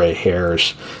of stray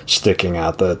hairs sticking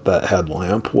out. That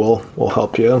headlamp will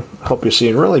help you see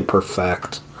and really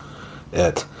perfect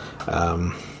it.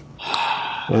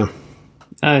 Yeah.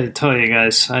 I tell you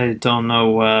guys, I don't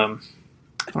know. I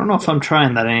don't know if I'm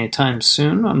trying that anytime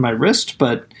soon on my wrist,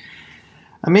 but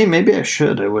I mean, maybe I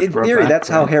should. It would. In theory, that's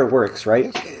how hair works,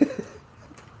 right?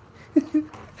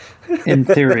 In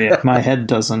theory, my head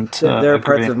doesn't. There are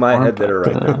parts of my head that are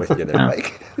right there with you there, yeah.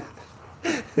 Mike.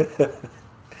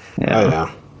 Yeah. Oh,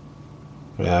 yeah.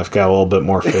 Yeah, I've got a little bit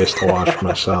more face to wash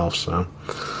myself, so.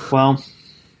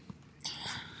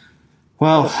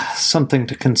 Well, something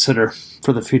to consider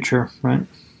for the future, right?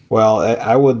 Well,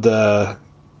 I would,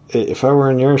 if I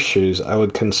were in your shoes, I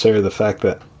would consider the fact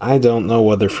that I don't know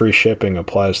whether free shipping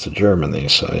applies to Germany,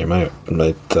 so you might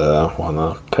want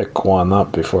to pick one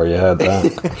up before you head back.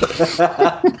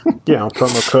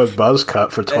 Promo code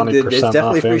BuzzCut for 20% It's definitely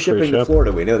off free shipping to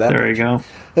Florida. We know that. There you go.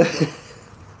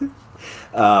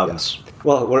 Yes.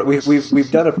 Well,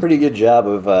 we've done a pretty good job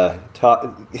of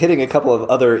hitting a couple of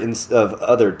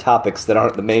other topics that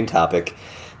aren't the main topic,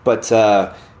 but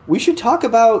we should talk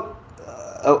about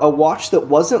a watch that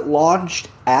wasn't launched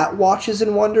at Watches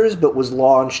and Wonders, but was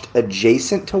launched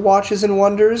adjacent to Watches and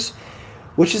Wonders,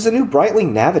 which is a new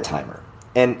Breitling Navitimer.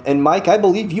 And Mike, I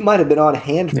believe you might have been on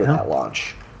hand for that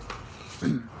launch.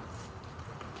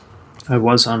 I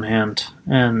was on hand,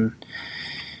 and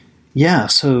yeah,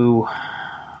 so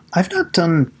I've not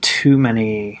done too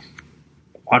many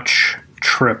watch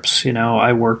trips.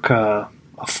 I work a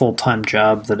full-time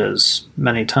job that is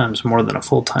many times more than a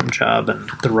full-time job, and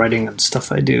the writing and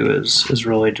stuff I do is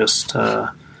really just I've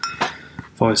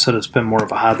always said it's been more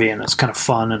of a hobby, and it's kind of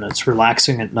fun, and it's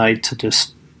relaxing at night to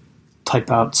just type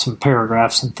out some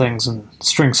paragraphs and things and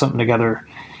string something together.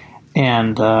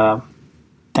 And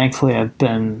thankfully I've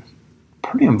been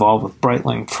pretty involved with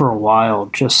Breitling for a while,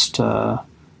 just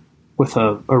with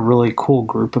a really cool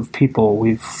group of people.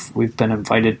 We've been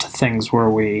invited to things where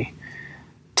we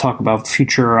talk about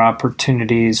future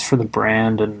opportunities for the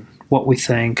brand and what we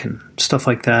think and stuff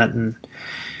like that. And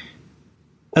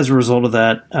as a result of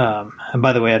that, and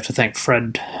by the way, I have to thank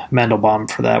Fred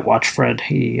Mandelbaum for that. Watch Fred.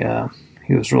 He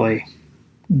was really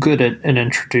good at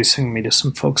introducing me to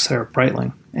some folks there at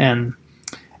Breitling. And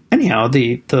anyhow,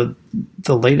 the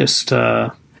latest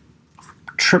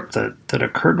trip that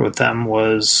occurred with them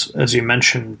was, as you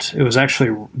mentioned, it was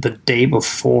actually the day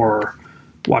before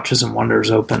Watches and Wonders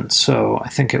opened. So I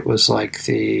think it was like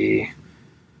I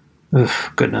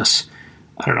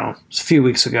don't know, it's a few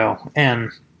weeks ago.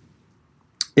 And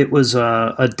it was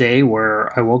a day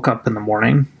where I woke up in the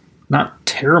morning, not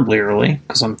terribly early,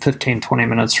 because I'm 15-20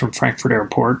 minutes from Frankfurt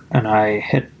Airport, and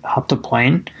I hopped a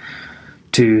plane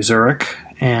to Zurich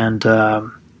and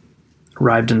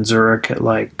arrived in Zurich at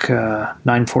like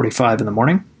 9:45 in the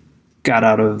morning. Got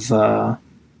out of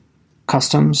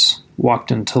customs,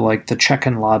 walked into like the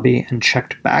check-in lobby, and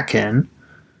checked back in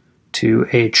to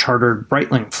a chartered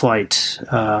Breitling flight.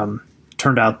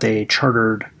 Turned out they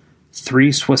chartered 3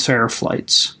 Swissair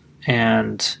flights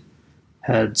and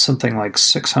had something like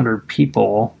 600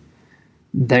 people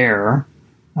there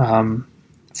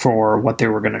for what they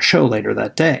were going to show later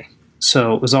that day.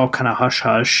 So it was all kind of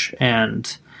hush-hush.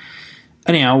 And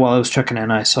anyhow, while I was checking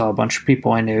in, I saw a bunch of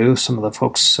people I knew, some of the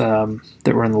folks that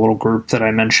were in the little group that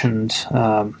I mentioned.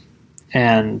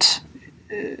 And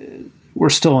we're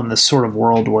still in this sort of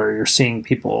world where you're seeing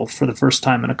people for the first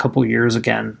time in a couple years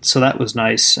again. So that was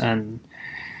nice. And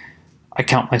I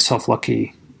count myself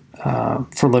lucky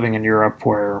for living in Europe,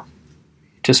 where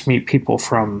you just meet people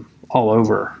from all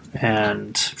over,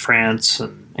 and France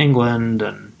and England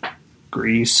and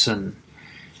Greece, and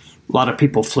a lot of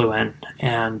people flew in.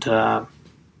 And so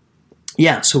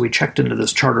we checked into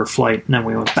this charter flight, and then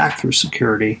we went back through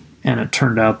security, and it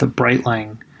turned out that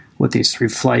Breitling, with these 3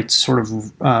 flights, sort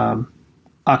of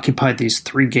occupied these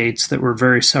 3 gates that were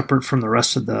very separate from the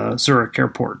rest of the Zurich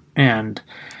airport. And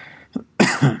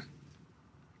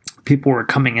people were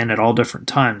coming in at all different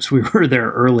times. We were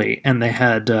there early, and they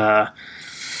had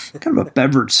kind of a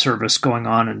beverage service going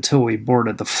on until we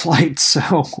boarded the flight.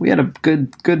 So we had a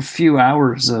good few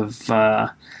hours of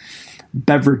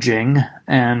beveraging,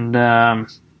 and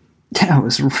it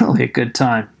was really a good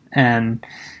time. And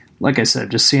like I said,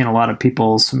 just seeing a lot of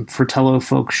people. Some Fratello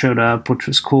folks showed up, which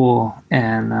was cool,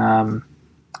 and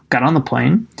got on the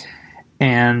plane,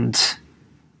 and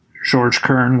George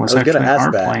Kern was actually on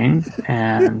our plane,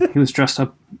 and he was dressed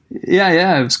up.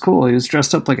 Yeah, it was cool. He was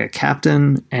dressed up like a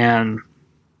captain, and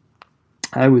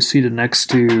I was seated next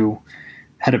to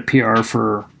head of PR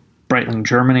for Breitling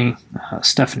Germany,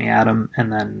 Stephanie Adam,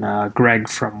 and then Greg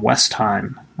from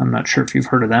Westheim. I'm not sure if you've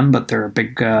heard of them, but they're a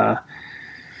big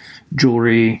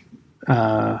jewelry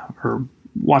or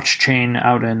watch chain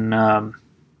out in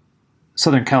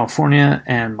Southern California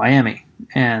and Miami,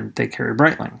 and they carry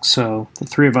Breitling. So the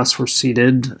 3 of us were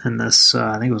seated in this,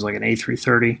 I think it was like an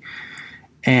A330,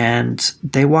 and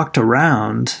they walked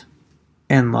around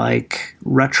in like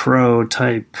retro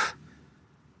type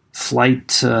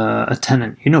flight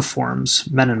attendant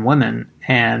uniforms, men and women,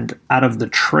 and out of the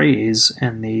trays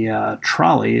and the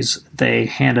trolleys, they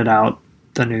handed out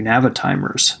the new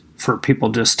Navitimers for people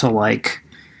just to like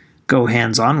go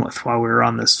hands on with while we were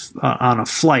on this on a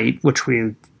flight, which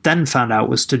we then found out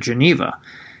was to Geneva,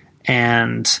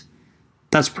 and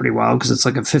that's pretty wild because it's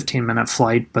like a 15-minute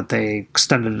flight, but they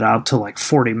extended it out to like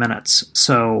 40 minutes.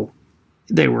 So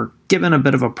they were given a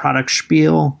bit of a product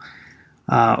spiel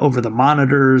over the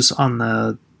monitors on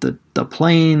the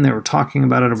plane. They were talking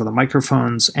about it over the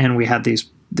microphones, and we had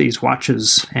these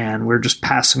watches, and we are just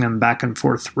passing them back and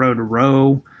forth row to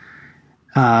row.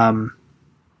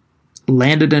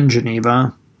 Landed in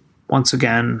Geneva. Once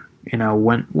again,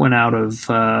 went out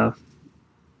of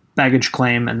baggage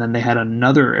claim, and then they had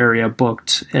another area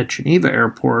booked at Geneva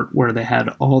Airport where they had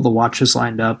all the watches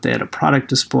lined up. They had a product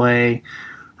display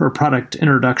or product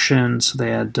introduction. So they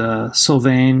had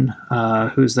Sylvain,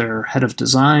 who's their head of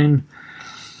design,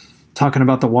 talking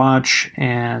about the watch,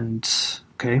 and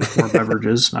more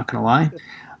beverages, not going to lie.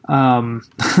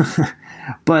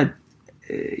 But,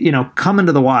 coming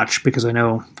to the watch, because I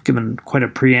know I've given quite a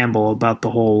preamble about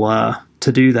the whole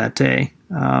to-do that day.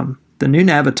 The new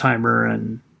Navitimer,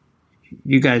 and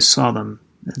you guys saw them,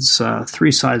 it's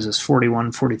 3 sizes,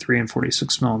 41, 43, and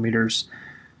 46 millimeters.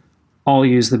 All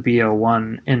use the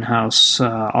B01 in-house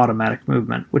automatic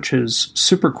movement, which is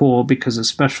super cool because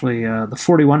especially the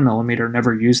 41 millimeter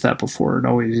never used that before. It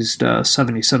always used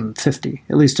 7750,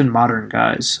 at least in modern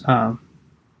guys.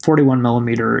 41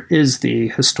 millimeter is the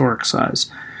historic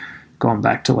size, going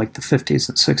back to like the 50s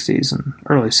and 60s and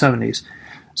early 70s.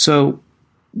 So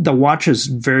the watches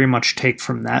very much take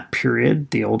from that period,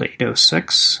 the old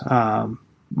 806,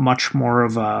 much more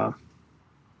of a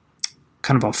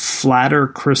kind of a flatter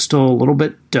crystal, a little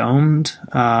bit domed,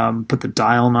 but the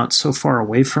dial not so far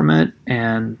away from it,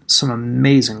 and some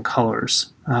amazing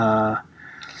colors. I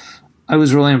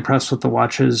was really impressed with the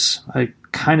watches. I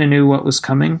kind of knew what was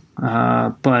coming,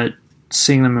 but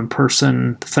seeing them in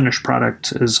person, the finished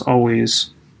product is always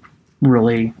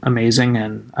really amazing.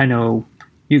 And I know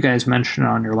you guys mentioned it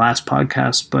on your last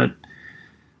podcast, but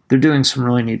they're doing some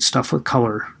really neat stuff with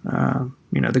color.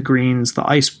 The greens, the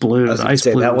ice blue. The ice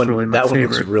blue was really my favorite. That one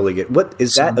looks really good. What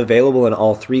is that available in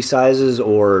all 3 sizes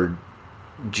or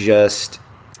just?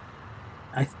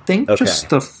 I think just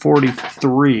the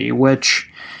 43, which,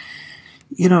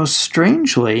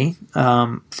 strangely,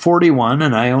 41,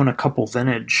 and I own a couple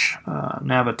vintage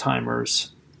Navitimers,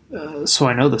 so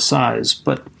I know the size,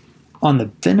 but on the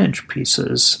vintage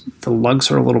pieces, the lugs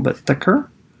are a little bit thicker.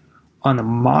 On the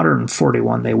modern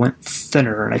 41, they went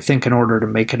thinner, and I think in order to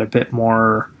make it a bit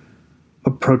more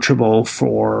approachable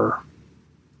for,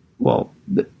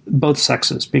 both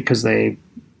sexes, because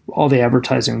all the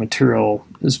advertising material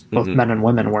is both men and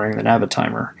women wearing the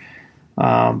Navitimer,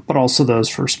 but also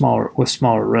those with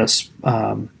smaller wrists.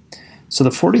 So the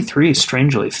 43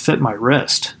 strangely fit my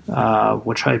wrist,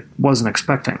 which I wasn't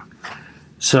expecting.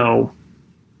 So,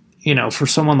 for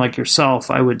someone like yourself,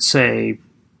 I would say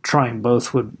trying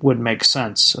both would make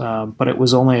sense, but it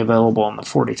was only available in the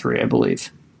 43, I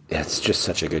believe. Yeah, it's just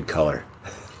such a good color.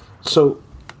 So,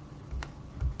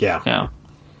 yeah.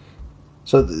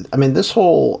 So, this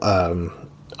whole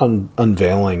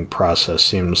unveiling process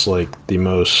seems like the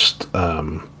most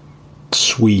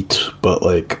sweet, but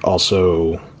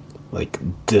also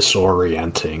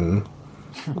disorienting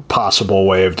possible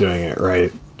way of doing it,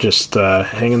 right? Just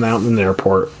hanging out in the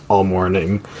airport all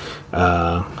morning,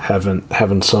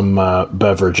 having some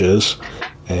beverages,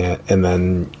 and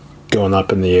then going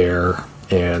up in the air.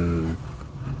 And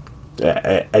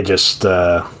I just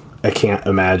I can't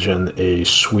imagine a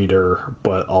sweeter,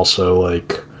 but also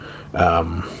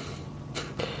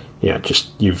just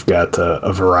you've got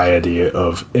a variety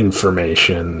of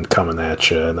information coming at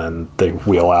you, and then they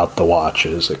wheel out the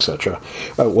watches, etc.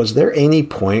 Was there any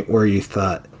point where you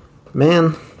thought,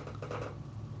 man,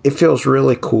 it feels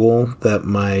really cool that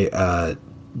my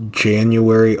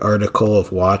January article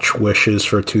of watch wishes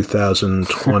for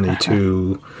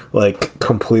 2022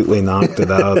 completely knocked it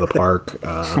out of the park,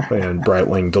 and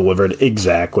Breitling delivered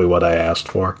exactly what I asked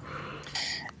for?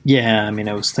 Yeah,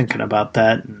 I was thinking about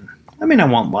that, and I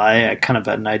won't lie, I kind of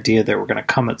had an idea they were going to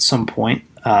come at some point,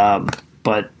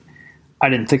 but I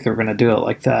didn't think they were going to do it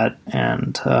like that,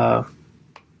 and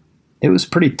it was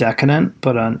pretty decadent,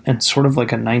 but in sort of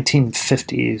like a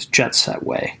 1950s jet set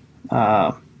way.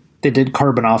 They did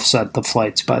carbon offset the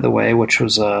flights, by the way, which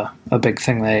was a big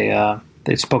thing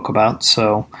they spoke about.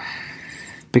 So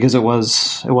because it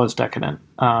was decadent,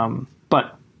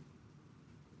 but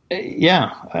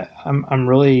yeah, I'm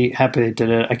really happy they did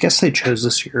it. I guess they chose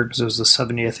this year because it was the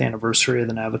 70th anniversary of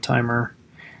the Navitimer.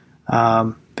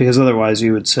 Because otherwise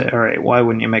you would say, all right, why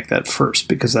wouldn't you make that first?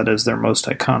 Because that is their most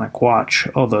iconic watch.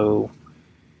 Although,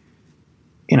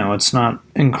 it's not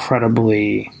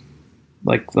incredibly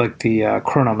like the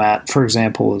Chronomat, for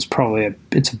example, is probably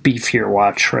it's a beefier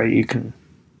watch, right? You can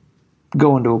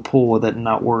go into a pool with it and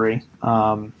not worry.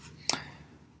 But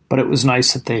it was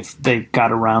nice that they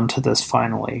got around to this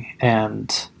finally.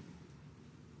 And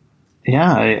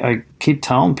yeah, I keep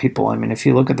telling people, I mean, if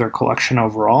you look at their collection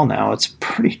overall now, it's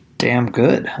pretty damn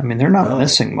good. I mean, they're not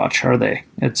missing much, are they?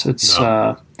 It's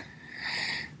no.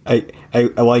 I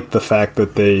like the fact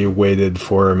that they waited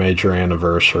for a major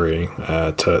anniversary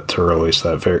to release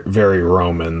that. Very, very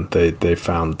Roman. They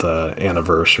found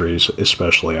anniversaries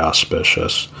especially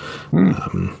auspicious.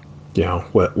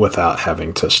 Without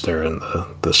having to stare in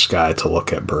the sky to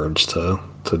look at birds to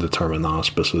determine the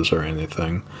auspices or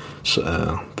anything.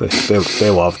 So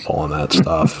they love pulling that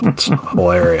stuff. It's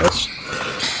hilarious.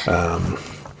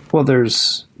 Well,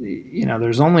 there's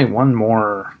only one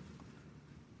more,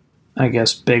 I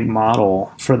guess, big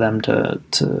model for them to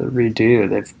redo.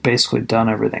 They've basically done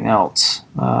everything else,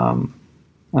 and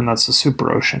that's the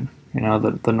Super Ocean.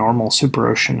 The normal Super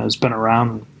Ocean has been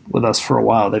around with us for a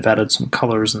while. They've added some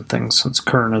colors and things since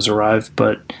Kern has arrived,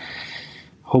 but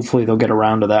hopefully they'll get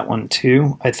around to that one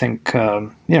too. I think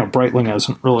Breitling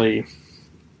hasn't really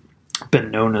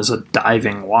been known as a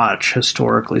diving watch,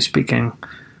 historically speaking,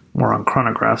 more on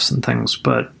chronographs and things,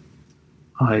 but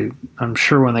I'm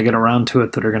sure when they get around to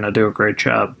it that they're going to do a great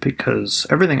job, because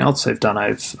everything else they've done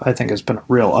I think has been a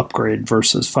real upgrade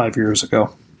versus 5 years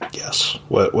ago. Yes,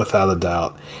 without a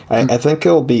doubt. I think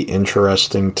it'll be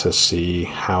interesting to see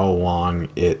how long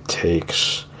it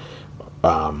takes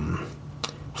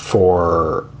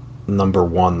for, number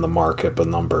one, the market, but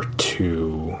number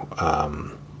two,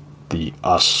 the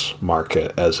us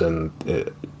market, as in,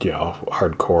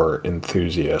 hardcore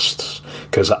enthusiasts.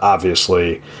 Because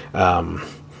obviously,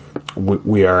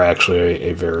 we are actually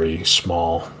a very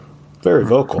small, very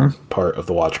vocal part of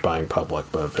the watch buying public,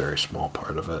 but a very small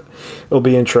part of it. It'll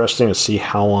be interesting to see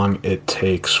how long it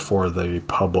takes for the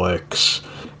public's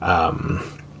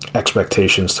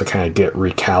expectations to kind of get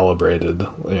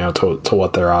recalibrated, to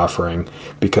what they're offering,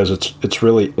 because it's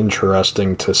really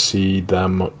interesting to see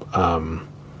them.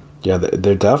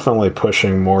 They're definitely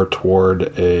pushing more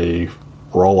toward a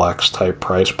Rolex type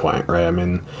price point, right? I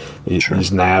mean,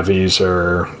 these Navis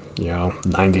are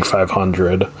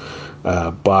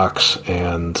 $9,500 bucks,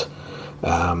 and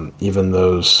even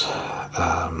those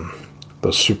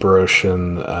Super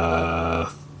Ocean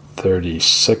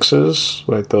 36s,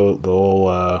 like the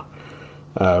little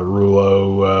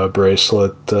Rouleau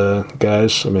bracelet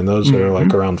guys. I mean, those are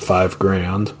like around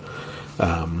 $5,000.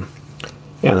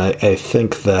 And I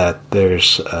think that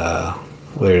there's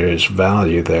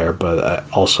value there,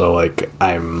 but also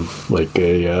I'm like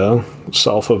a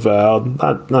self-avowed,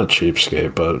 not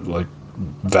cheapskate, but like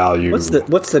value.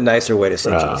 What's the nicer way to say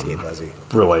cheapskate, Leslie?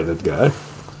 Related guy.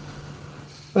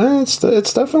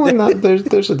 It's definitely not.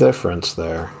 There's a difference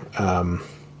there.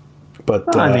 But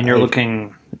you're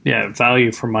looking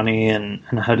value for money, and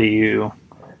how do you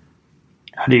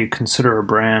consider a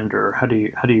brand, or how do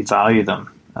you value them?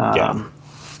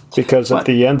 Because at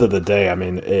the end of the day, I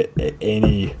mean,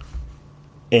 any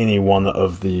one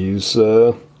of these,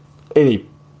 any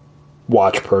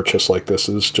watch purchase like this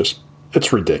is just,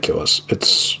 it's ridiculous.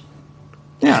 It's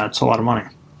a lot of money.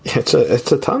 It's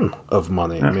a ton of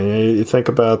money. Yeah. I mean, you think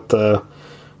about,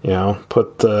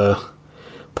 put the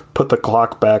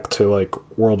clock back to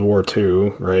like World War II,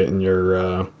 right? And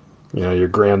your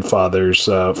grandfather's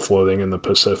floating in the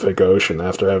Pacific Ocean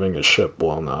after having a ship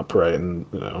blown up, right? And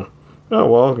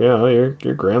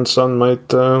your grandson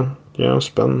might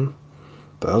spend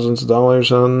thousands of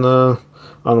dollars on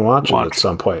watches at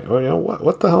some point. Well,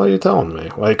 what the hell are you telling me?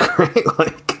 Like, right?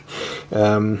 Like,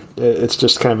 it's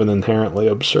just kind of an inherently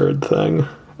absurd thing.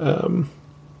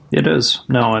 It is.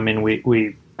 No, I mean,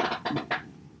 we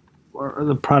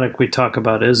the product we talk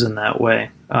about is in that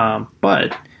way.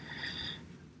 But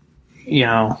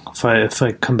if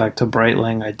I come back to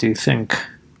Breitling, I do think,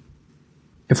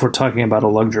 if we're talking about a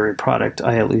luxury product,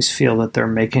 I at least feel that they're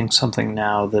making something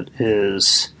now that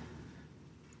is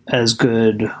as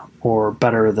good or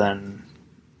better than,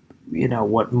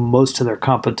 what most of their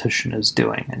competition is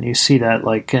doing. And you see that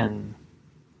like in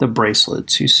the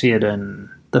bracelets, you see it in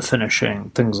the finishing,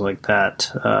 things like that.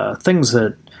 Things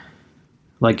that,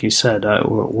 like you said,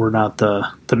 we're not the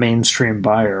mainstream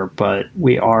buyer, but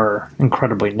we are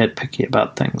incredibly nitpicky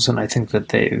about things. And I think that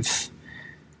they've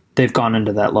gone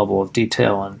into that level of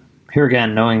detail. And here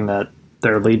again, knowing that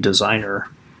their lead designer,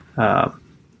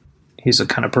 he's the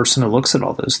kind of person who looks at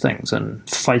all those things and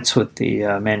fights with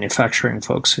the manufacturing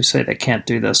folks who say they can't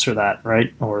do this or that,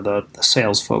 right? Or the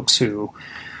sales folks who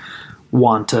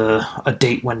want a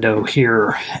date window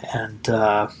here,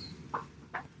 and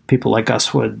people like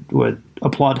us would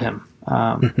applaud him.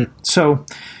 So,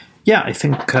 yeah, I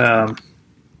think,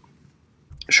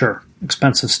 sure,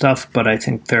 expensive stuff, but I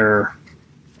think they're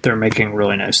making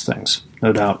really nice things,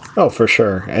 no doubt. Oh, for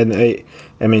sure. And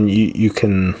I mean, you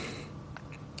can.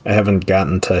 I haven't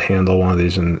gotten to handle one of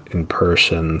these in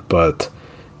person, but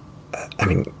I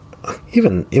mean,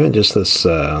 even just this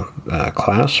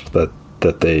clasp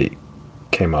that they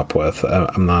came up with.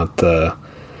 I'm not.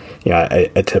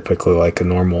 I typically like a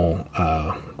normal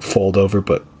fold over,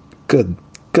 but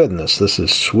goodness, this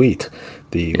is sweet.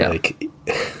 The like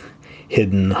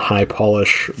hidden high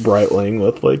polish Breitling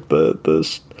with like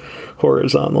the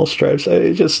horizontal stripes.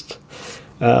 I just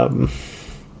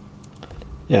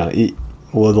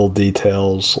little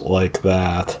details like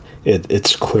that.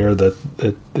 It's clear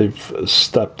that they've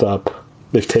stepped up.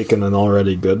 They've taken an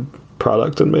already good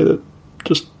product and made it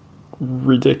just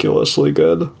ridiculously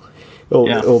good.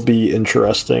 It'll be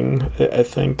interesting, I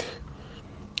think,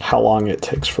 how long it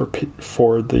takes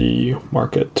for the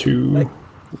market to.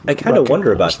 I kind of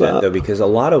wonder about that though, because a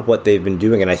lot of what they've been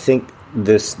doing, and I think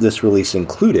this release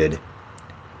included,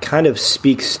 kind of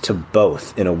speaks to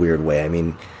both in a weird way. I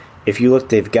mean, if you look,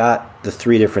 they've got the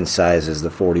 3 different sizes: the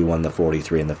 41, the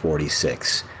 43, and the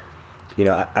 46. You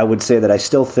know, I would say that I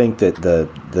still think that the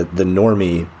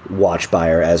normie watch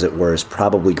buyer, as it were, is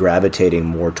probably gravitating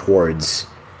more towards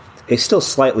a still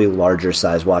slightly larger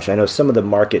size watch. I know some of the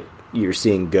market you're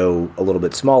seeing go a little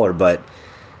bit smaller, but,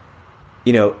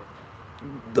 you know,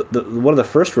 the one of the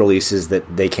first releases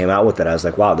that they came out with that I was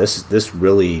like, wow, this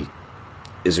really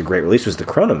is a great release, was the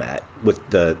Chronomat with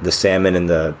the salmon and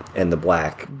the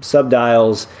black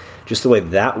subdials. Just the way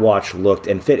that watch looked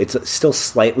and fit. It's still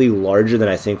slightly larger than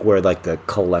I think where like the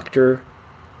collector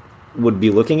would be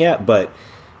looking at, but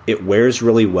it wears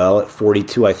really well at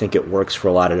 42. I think it works for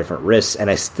a lot of different wrists, and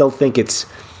I still think it's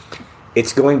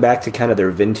going back to kind of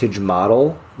their vintage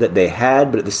model that they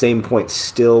had, but at the same point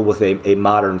still with a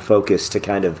modern focus to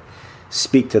kind of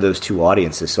speak to those two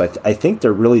audiences. So I think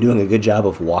they're really doing a good job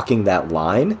of walking that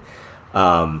line.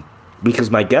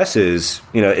 Because my guess is,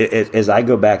 you know, as I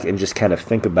go back and just kind of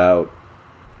think about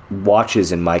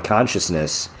watches in my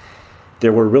consciousness,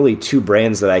 there were really 2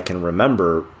 brands that I can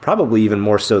remember, probably even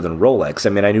more so than Rolex. I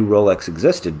mean, I knew Rolex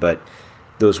existed, but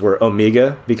those were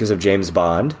Omega because of James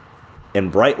Bond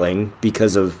and Breitling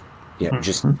because of, you know,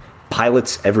 just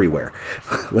pilots everywhere.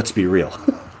 Let's be real.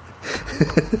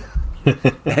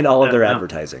 And all of their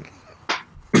advertising.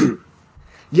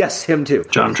 Yes, him too.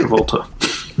 John Travolta.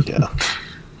 Yeah.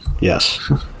 Yes.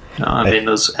 No, I mean,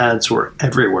 those ads were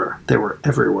everywhere. They were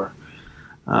everywhere.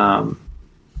 And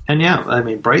yeah, I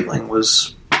mean, Breitling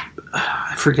was,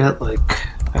 I forget, like,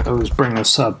 I always bring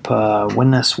this up,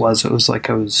 when this was, it was like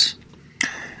I was,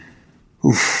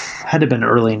 had to have been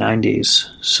early 90s.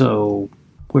 So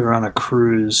we were on a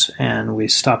cruise and we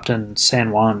stopped in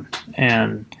San Juan,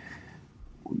 and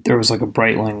there was like a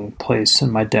Breitling place, and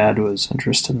my dad was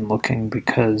interested in looking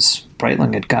because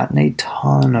Breitling had gotten a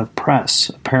ton of press.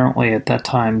 Apparently at that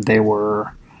time they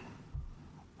were,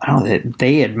 I don't know,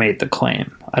 they had made the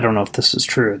claim. I don't know if this is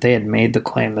true. They had made the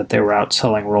claim that they were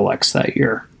outselling Rolex that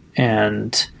year.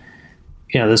 And,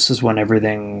 you know, this is when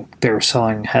everything they were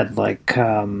selling had like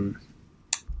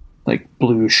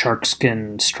blue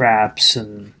sharkskin straps,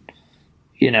 and,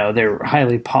 you know, they were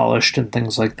highly polished and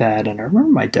things like that. And I remember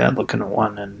my dad looking at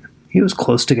one, and he was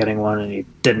close to getting one, and he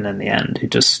didn't in the end. He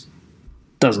just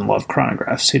doesn't love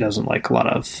chronographs. He doesn't like a lot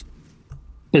of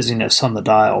busyness on the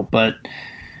dial, but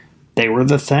they were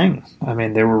the thing. I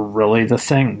mean, they were really the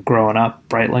thing. Growing up,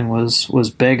 Breitling was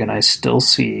big, and I still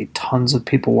see tons of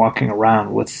people walking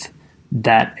around with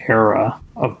that era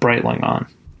of Breitling on.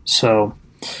 So,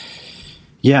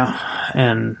 yeah,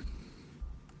 and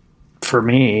for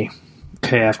me,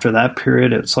 okay, after that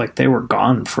period, it's like they were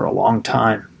gone for a long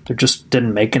time. They just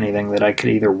didn't make anything that I could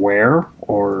either wear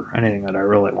or anything that I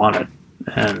really wanted.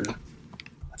 And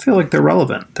I feel like they're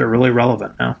relevant. They're really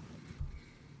relevant now.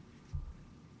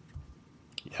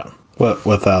 Yeah,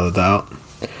 without a doubt.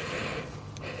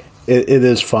 It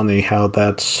is funny how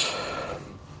that's,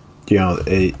 you know,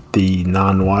 the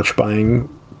non-watch buying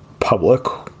public,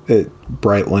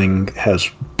 Breitling has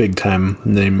big-time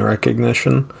name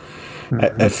recognition.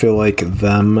 I feel like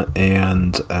them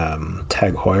and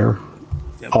Tag Heuer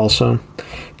also.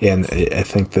 And I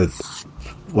think that,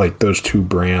 like, those 2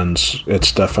 brands,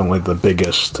 it's definitely the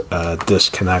biggest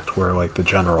disconnect where, like, the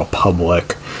general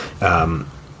public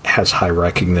has high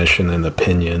recognition and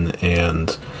opinion,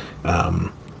 and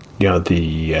the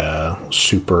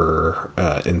super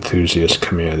enthusiast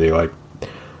community, like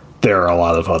there are a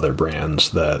lot of other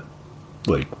brands that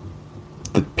like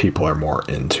that people are more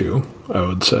into, I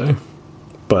would say.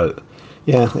 But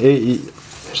yeah,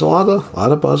 there's a lot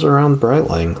of buzz around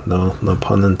Breitling. No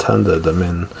pun intended. I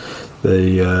mean,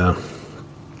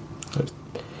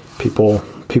 people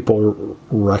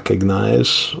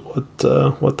recognize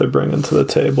what they're bringing to the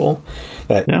table.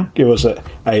 It was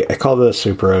I called it a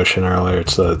Super Ocean earlier.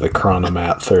 It's the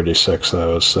Chronomat 36 that I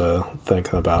was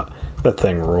thinking about. That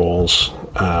thing rules.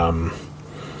 Man,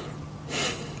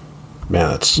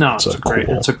 it's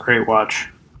a great watch,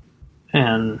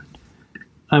 and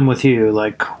I'm with you.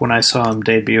 Like when I saw him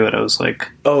debut it, I was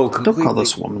like, "Oh, completely. Don't call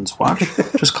this a woman's watch.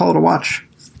 Just call it a watch."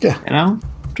 Yeah, call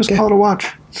it a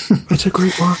watch. It's a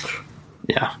great watch.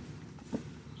 Yeah.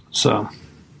 So,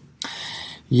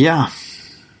 yeah.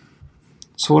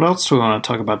 So, what else do we want to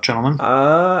talk about, gentlemen?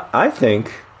 I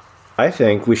think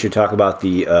we should talk about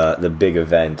the big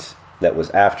event that was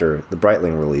after the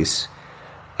Breitling release.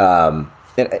 And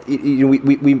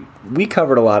we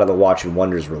covered a lot of the Watch and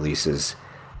Wonders releases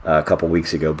a couple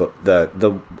weeks ago, but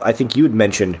I think you had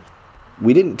mentioned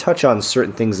we didn't touch on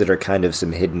certain things that are kind of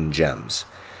some hidden gems.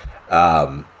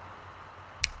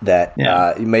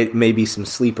 Maybe some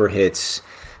sleeper hits.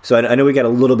 So I know we got a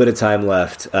little bit of time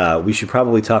left. We should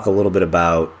probably talk a little bit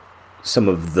about some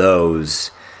of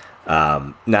those.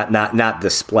 Not the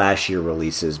splashier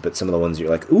releases, but some of the ones you're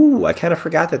like, ooh, I kind of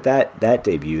forgot that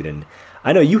debuted. And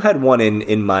I know you had one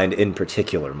in mind in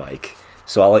particular, Mike.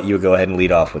 So I'll let you go ahead and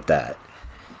lead off with that.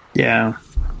 Yeah.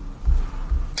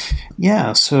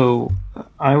 Yeah, so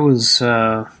I was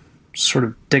sort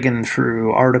of digging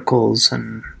through articles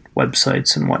and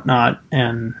websites and whatnot,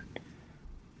 and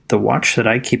the watch that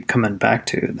I keep coming back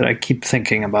to, that I keep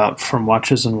thinking about from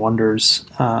Watches and Wonders,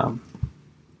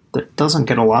 that doesn't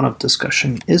get a lot of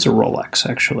discussion, is a Rolex,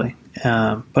 actually.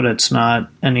 But it's not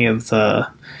any of the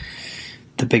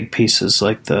big pieces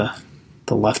like the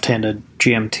left-handed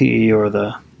GMT or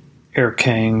the Air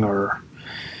King or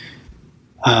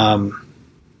the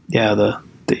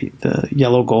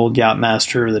yellow gold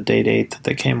Yachtmaster, the Date 8 that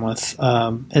they came with.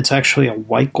 It's actually a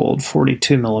white gold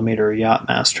 42 millimeter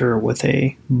Yachtmaster with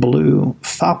a blue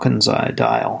Falcon's Eye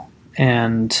dial.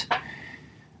 And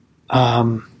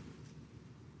I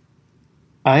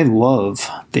love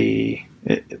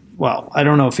I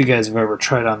don't know if you guys have ever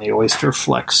tried on the Oyster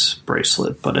Flex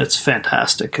bracelet, but it's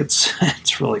fantastic.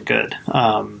 It's really good.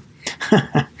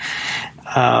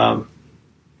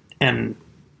 And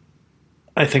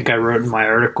I think I wrote in my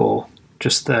article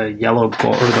just the yellow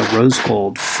gold or the rose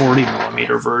gold 40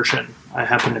 millimeter version. I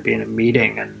happened to be in a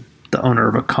meeting, and the owner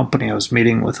of a company I was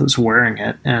meeting with was wearing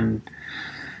it, and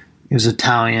he was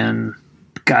Italian.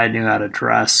 The guy knew how to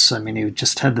dress. I mean, he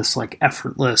just had this like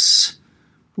effortless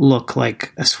look.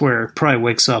 Like, I swear, probably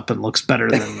wakes up and looks better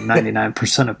than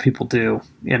 99% of people do.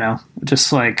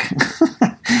 Just like.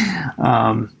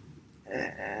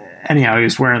 Anyhow, he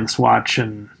was wearing this watch,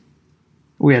 and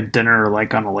we had dinner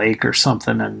like on a lake or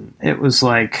something, and it was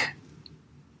like,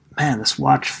 man, this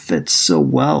watch fits so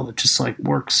well. It just like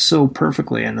works so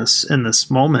perfectly in this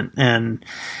moment, and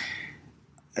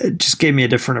it just gave me a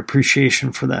different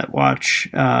appreciation for that watch.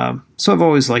 So I've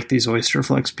always liked these Oyster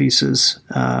Flex pieces,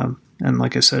 and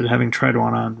like I said, having tried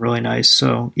one on, really nice.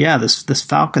 So yeah, this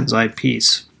Falcon's Eye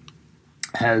piece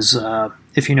has,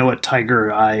 if you know what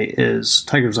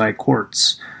Tiger's Eye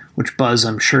quartz, which, Buzz,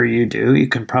 I'm sure you do. You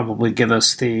can probably give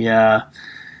us the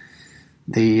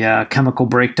chemical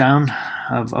breakdown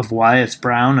of why it's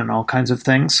brown and all kinds of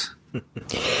things.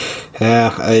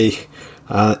 Yeah,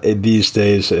 these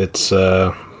days it's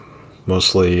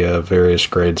mostly various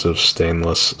grades of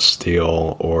stainless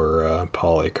steel or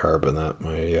polycarbonate.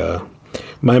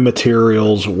 My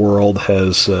materials world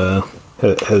has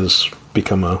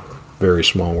become a very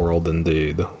small world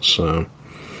indeed. So,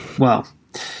 well.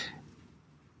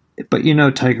 But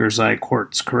Tiger's Eye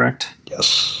quartz, correct?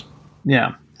 Yes.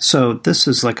 Yeah. So this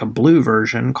is like a blue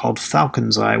version called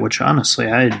Falcon's Eye, which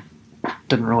honestly I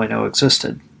didn't really know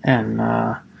existed. And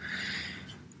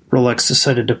Rolex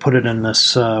decided to put it in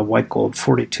this white gold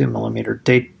 42 millimeter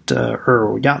Date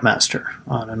or Yachtmaster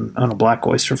on a black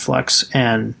Oyster Flex,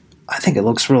 and I think it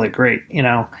looks really great.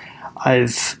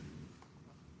 I've,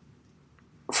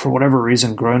 for whatever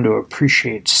reason, grown to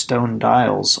appreciate stone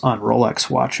dials on Rolex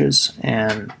watches,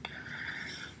 and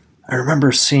I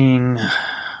remember seeing,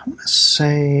 I want to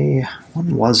say,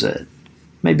 when was it?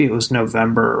 Maybe it was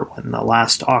November when the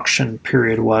last auction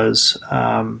period was.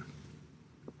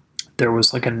 There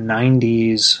was like a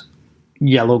 90s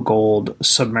yellow gold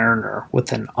Submariner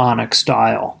with an onyx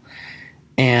dial.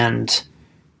 And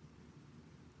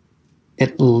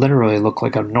it literally looked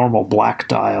like a normal black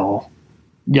dial,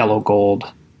 yellow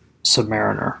gold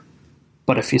Submariner.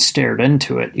 But if you stared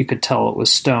into it, you could tell it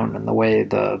was stone and the way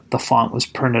the font was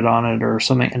printed on it or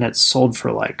something. And it sold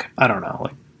for like, I don't know,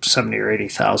 like $70,000 or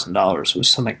 $80,000. It was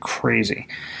something crazy.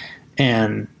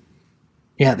 And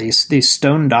yeah, these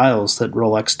stone dials that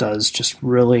Rolex does just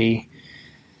really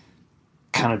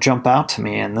kind of jump out to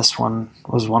me. And this one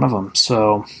was one of them.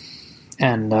 So,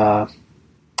 and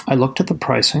I looked at the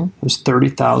pricing. It was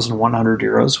 30,100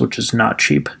 euros, which is not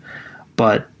cheap.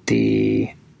 But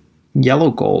the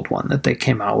yellow gold one that they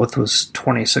came out with was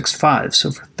 26.5.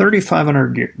 So for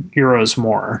 3,500 euros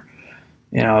more,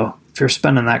 if you're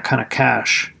spending that kind of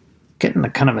cash, getting a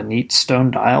kind of a neat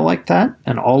stone dial like that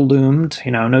and all loomed,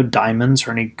 no diamonds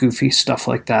or any goofy stuff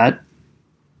like that,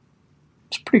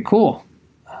 it's pretty cool.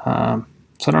 So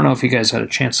I don't know if you guys had a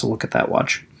chance to look at that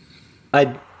watch.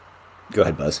 Go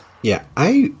ahead, Buzz. Yeah,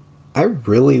 I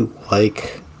really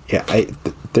like. Yeah,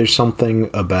 there's something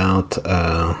about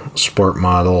sport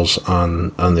models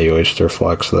on the Oyster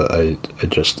Flex that I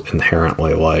just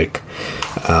inherently like.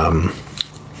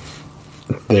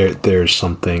 There's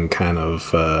something kind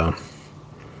of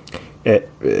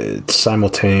it's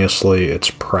simultaneously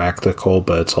it's practical,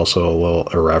 but it's also a little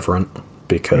irreverent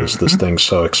because this thing's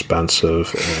so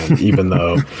expensive, and even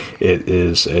though it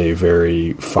is a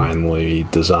very finely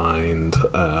designed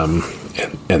and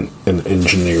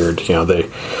engineered,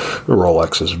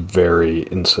 Rolex is very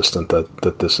insistent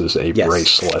that this is a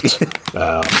bracelet.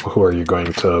 Who are you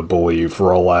going to believe,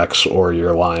 Rolex or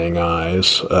your lying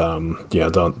eyes?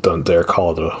 Don't dare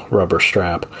call it a rubber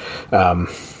strap.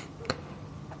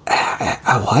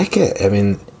 I like it. I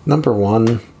mean, number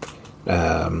one,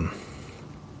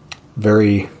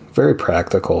 very, very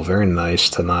practical, very nice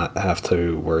to not have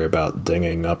to worry about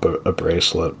dinging up a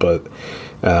bracelet. But,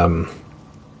 the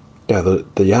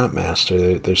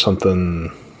Yachtmaster, there's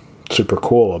something super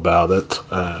cool about it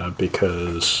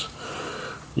because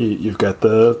you've got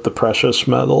the precious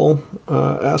metal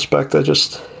aspect. I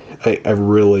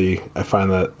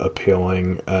find that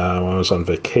appealing. When I was on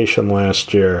vacation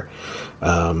last year,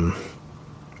 when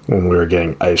we were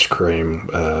getting ice cream,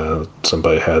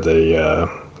 somebody had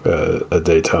a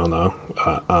Daytona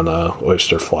on a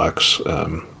Oyster Flex,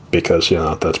 because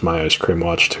that's my ice cream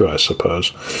watch too, I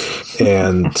suppose.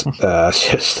 And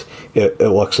it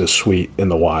looks as sweet in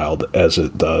the wild as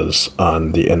it does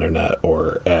on the internet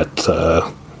or at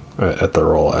the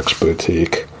Rolex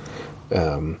boutique.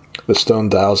 The stone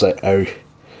dials, I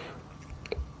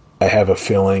have a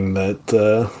feeling that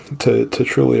to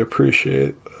truly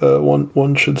appreciate,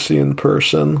 one should see in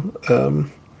person.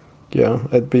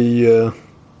 I'd be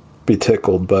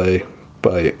tickled by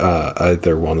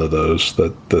either one of those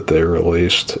that they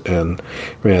released. And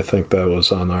I mean, I think that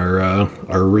was on our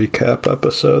recap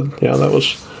episode. Yeah, that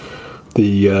was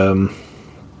the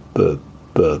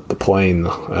plain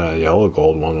yellow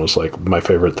gold one was like my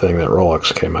favorite thing that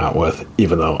Rolex came out with,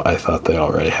 even though I thought they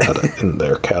already had it in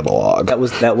their catalog.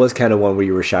 That was kind of one where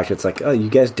you were shocked. It's like, oh, you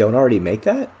guys don't already make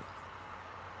that?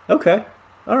 Okay,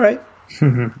 all right.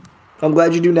 I'm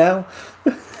glad you do now.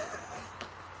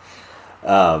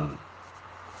 I'm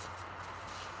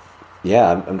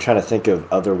trying to think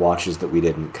of other watches that we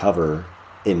didn't cover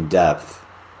in depth,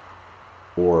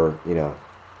 or Well,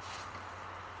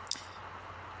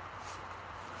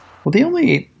 the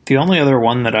only other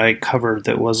one that I covered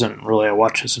that wasn't really a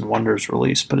Watches and Wonders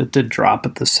release, but it did drop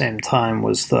at the same time,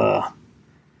 was the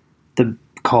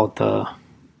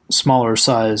smaller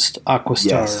sized Aquastar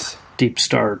Yes. Deep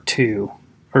Star 2,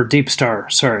 or Deep Star,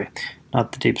 sorry,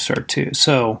 not the Deep Star 2.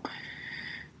 So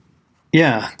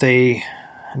yeah,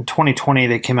 in 2020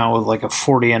 they came out with like a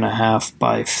 40.5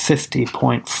 by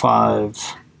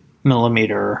 50.5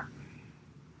 millimeter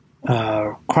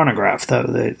chronograph.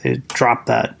 That they dropped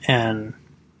that, and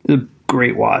a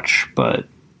great watch, but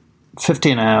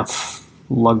 50.5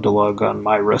 lug to lug on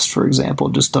my wrist, for example,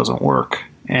 just doesn't work.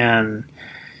 And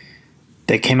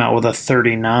they came out with a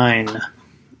 39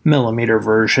 millimeter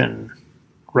version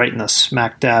right in the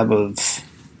smack dab of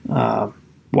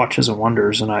Watches and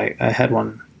Wonders, and I had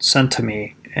one sent to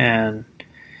me, and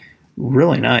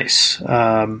really nice.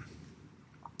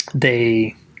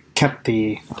 They kept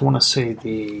the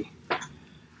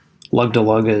lug to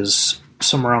lug is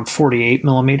somewhere around 48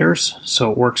 millimeters,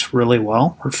 so it works really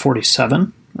well, or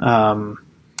 47.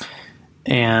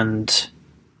 And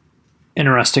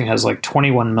interesting, has like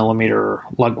 21 millimeter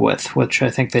lug width, which I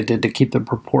think they did to keep the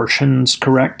proportions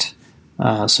correct.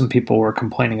 Some people were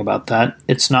complaining about that.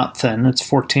 It's not thin. It's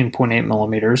 14.8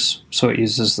 millimeters, so it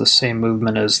uses the same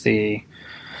movement as the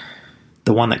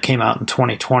one that came out in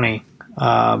 2020.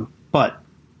 But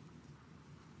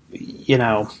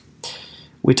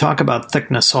we talk about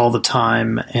thickness all the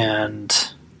time,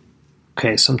 and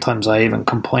okay, sometimes I even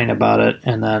complain about it,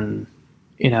 and then,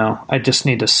 I just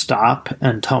need to stop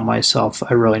and tell myself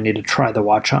I really need to try the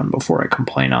watch on before I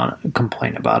complain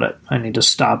about it. I need to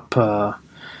stop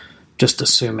just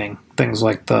assuming things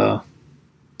like the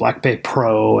Black Bay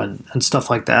Pro and stuff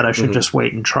like that. I should just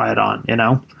wait and try it on,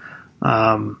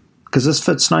 because this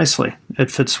fits nicely.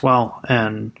 It fits well,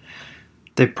 and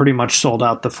they pretty much sold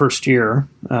out the first year.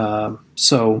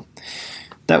 So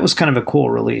that was kind of a cool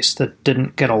release that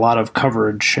didn't get a lot of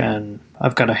coverage, and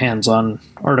I've got a hands-on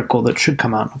article that should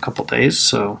come out in a couple days,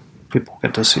 so people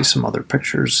get to see some other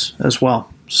pictures as well.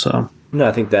 So no,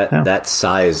 I think that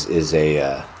size is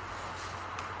a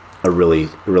really,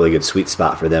 really good sweet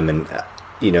spot for them, and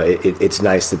it's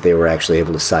nice that they were actually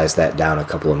able to size that down a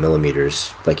couple of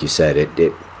millimeters, like you said.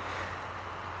 It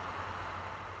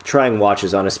trying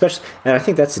watches on, especially, and I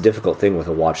think that's the difficult thing with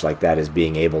a watch like that, is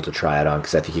being able to try it on,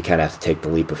 because I think you kind of have to take the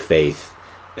leap of faith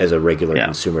as a regular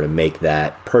consumer to make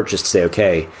that purchase, to say,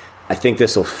 okay, I think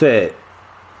this will fit.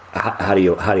 How do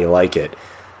you like it?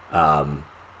 And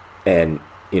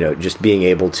just being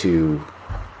able to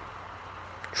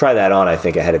try that on, I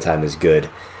think, ahead of time is good.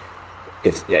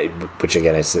 Which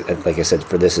again, like I said,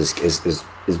 for this is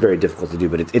very difficult to do,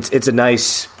 but it's a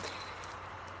nice,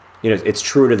 it's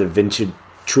true to the vintage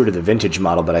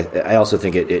model, but I also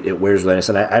think it wears nice.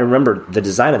 And I remember the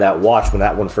design of that watch when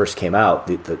that one first came out,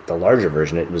 the larger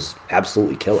version, it was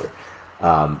absolutely killer.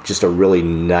 Just a really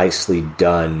nicely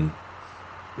done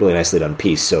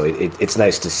piece. So it's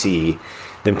nice to see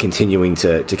them continuing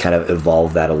to kind of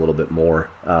evolve that a little bit more,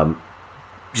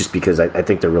 just because I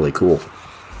think they're really cool.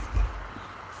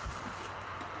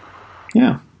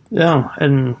 Yeah,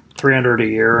 and $300 a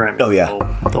year. I mean,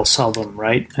 they'll sell them,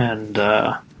 right? And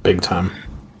big time.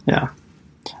 Yeah,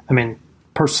 I mean,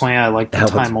 personally, I like the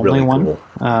time only really one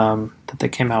that they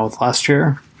came out with last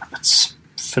year. It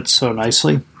fits so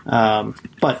nicely,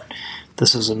 but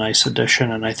this is a nice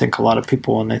addition, and I think a lot of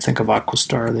people, when they think of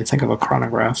Aquastar, they think of a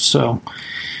chronograph. So,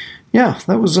 yeah,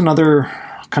 that was another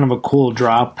kind of a cool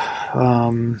drop.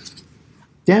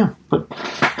 Yeah, but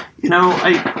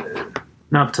I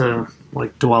not to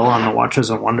like dwell on the watches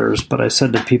and wonders, but I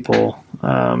said to people,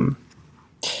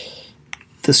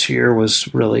 this year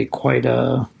was really quite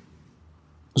it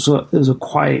was a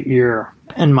quiet year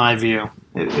in my view.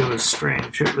 It was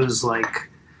strange. It was like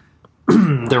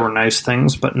there were nice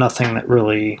things, but nothing that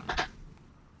really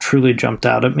truly jumped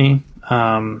out at me.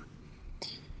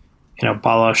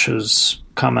 Balazs's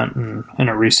comment in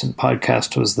a recent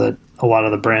podcast was that a lot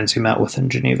of the brands he met with in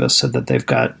Geneva said that they've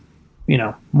got,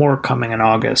 more coming in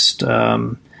August.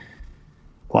 A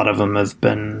lot of them have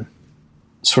been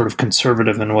sort of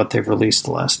conservative in what they've released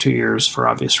the last 2 years for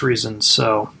obvious reasons.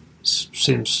 So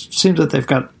seems that they've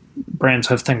got brands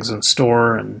have things in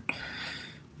store, and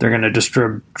they're going to just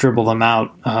dribble them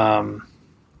out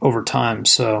over time.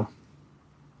 So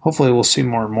hopefully we'll see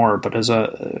more and more. But as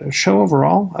a show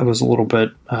overall, I was a little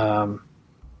bit,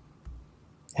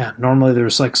 normally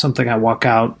there's like something I walk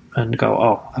out and go,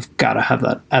 oh, I've got to have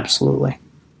that. Absolutely.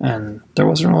 And there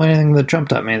wasn't really anything that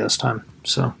jumped at me this time.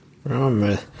 So.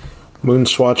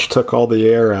 Moonswatch took all the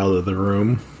air out of the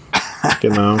room.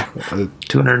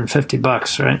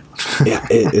 $250, right? Yeah,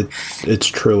 it's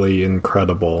truly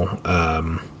incredible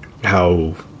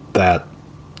how that.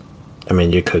 I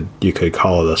mean, you could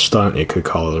call it a stunt, you could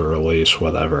call it a release,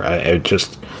 whatever. It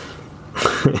just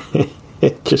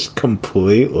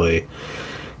completely.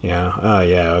 Yeah. Oh,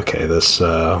 yeah. Okay. This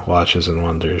Watches and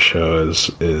Wonders show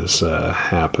is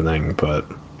happening, but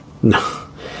no,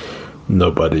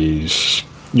 nobody's.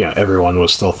 Yeah, everyone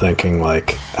was still thinking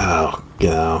like, oh,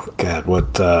 God,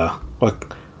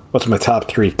 what's my top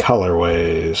 3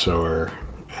 colorways? Or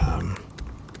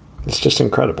it's just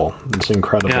incredible. It's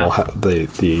incredible how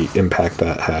the impact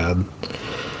that had.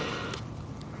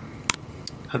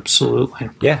 Absolutely.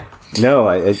 Yeah. No,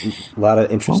 a lot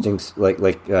of interesting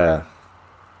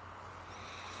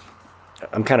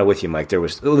I'm kind of with you, Mike.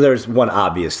 There's one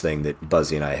obvious thing that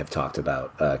Buzzy and I have talked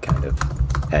about kind of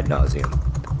ad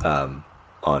nauseum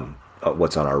on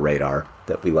what's on our radar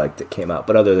that we liked that came out.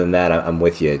 But other than that, I'm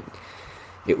with you.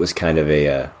 It was kind of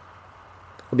I'll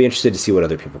be interested to see what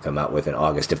other people come out with in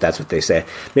August, if that's what they say.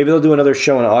 Maybe they'll do another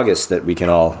show in August that we can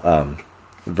all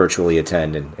virtually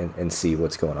attend and see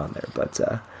what's going on there. But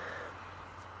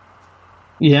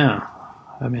yeah,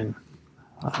 I mean,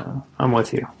 I'm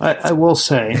with you. I will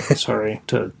say, sorry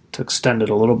to extend it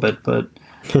a little bit, but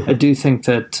I do think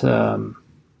that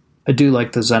I do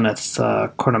like the Zenith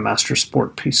Chronomaster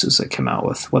Sport pieces that came out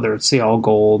with, whether it's the all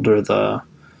gold or the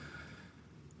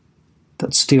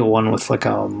that steel one with like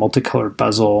a multicolored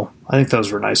bezel. I think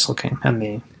those were nice looking. And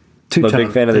the two-tone. I'm a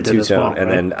big fan of the they did as two-tone. well, And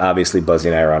right? then obviously Buzzy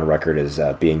and I are on record as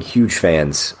being huge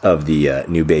fans of the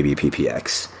new Baby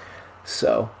PPX.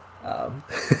 So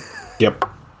Yep.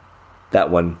 that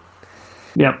one,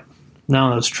 Yep.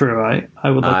 No, that's true. I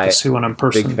would like to see one in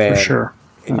person big fan. for sure.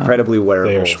 Incredibly They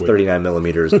wearable. are sweet. 39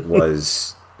 millimeters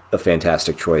was a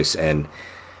fantastic choice, and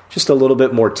just a little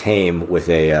bit more tame with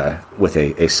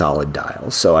a solid dial.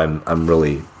 So I'm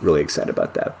really excited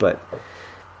about that. But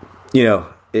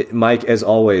Mike, as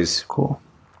always, Cool.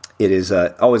 it is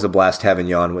always a blast having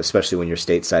you on, especially when you're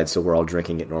stateside. So we're all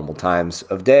drinking at normal times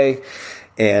of day,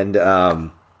 and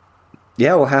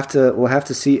we'll have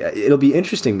to see. It'll be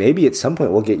interesting. Maybe at some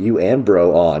point we'll get you and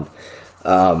Bro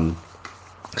on,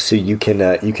 so you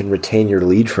can retain your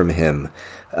lead from him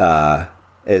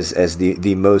as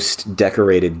the most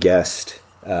decorated guest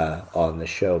on the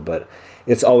show. But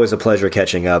it's always a pleasure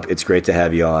catching up. It's great to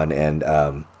have you on,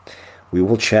 and we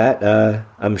will chat.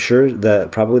 I'm sure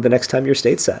probably the next time you're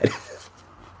stateside.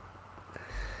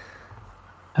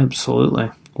 Absolutely.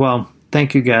 Well,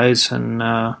 thank you guys, and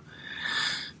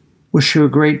wish you a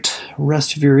great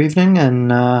rest of your evening, and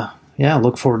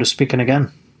look forward to speaking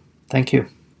again. Thank you.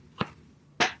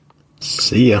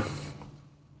 See ya.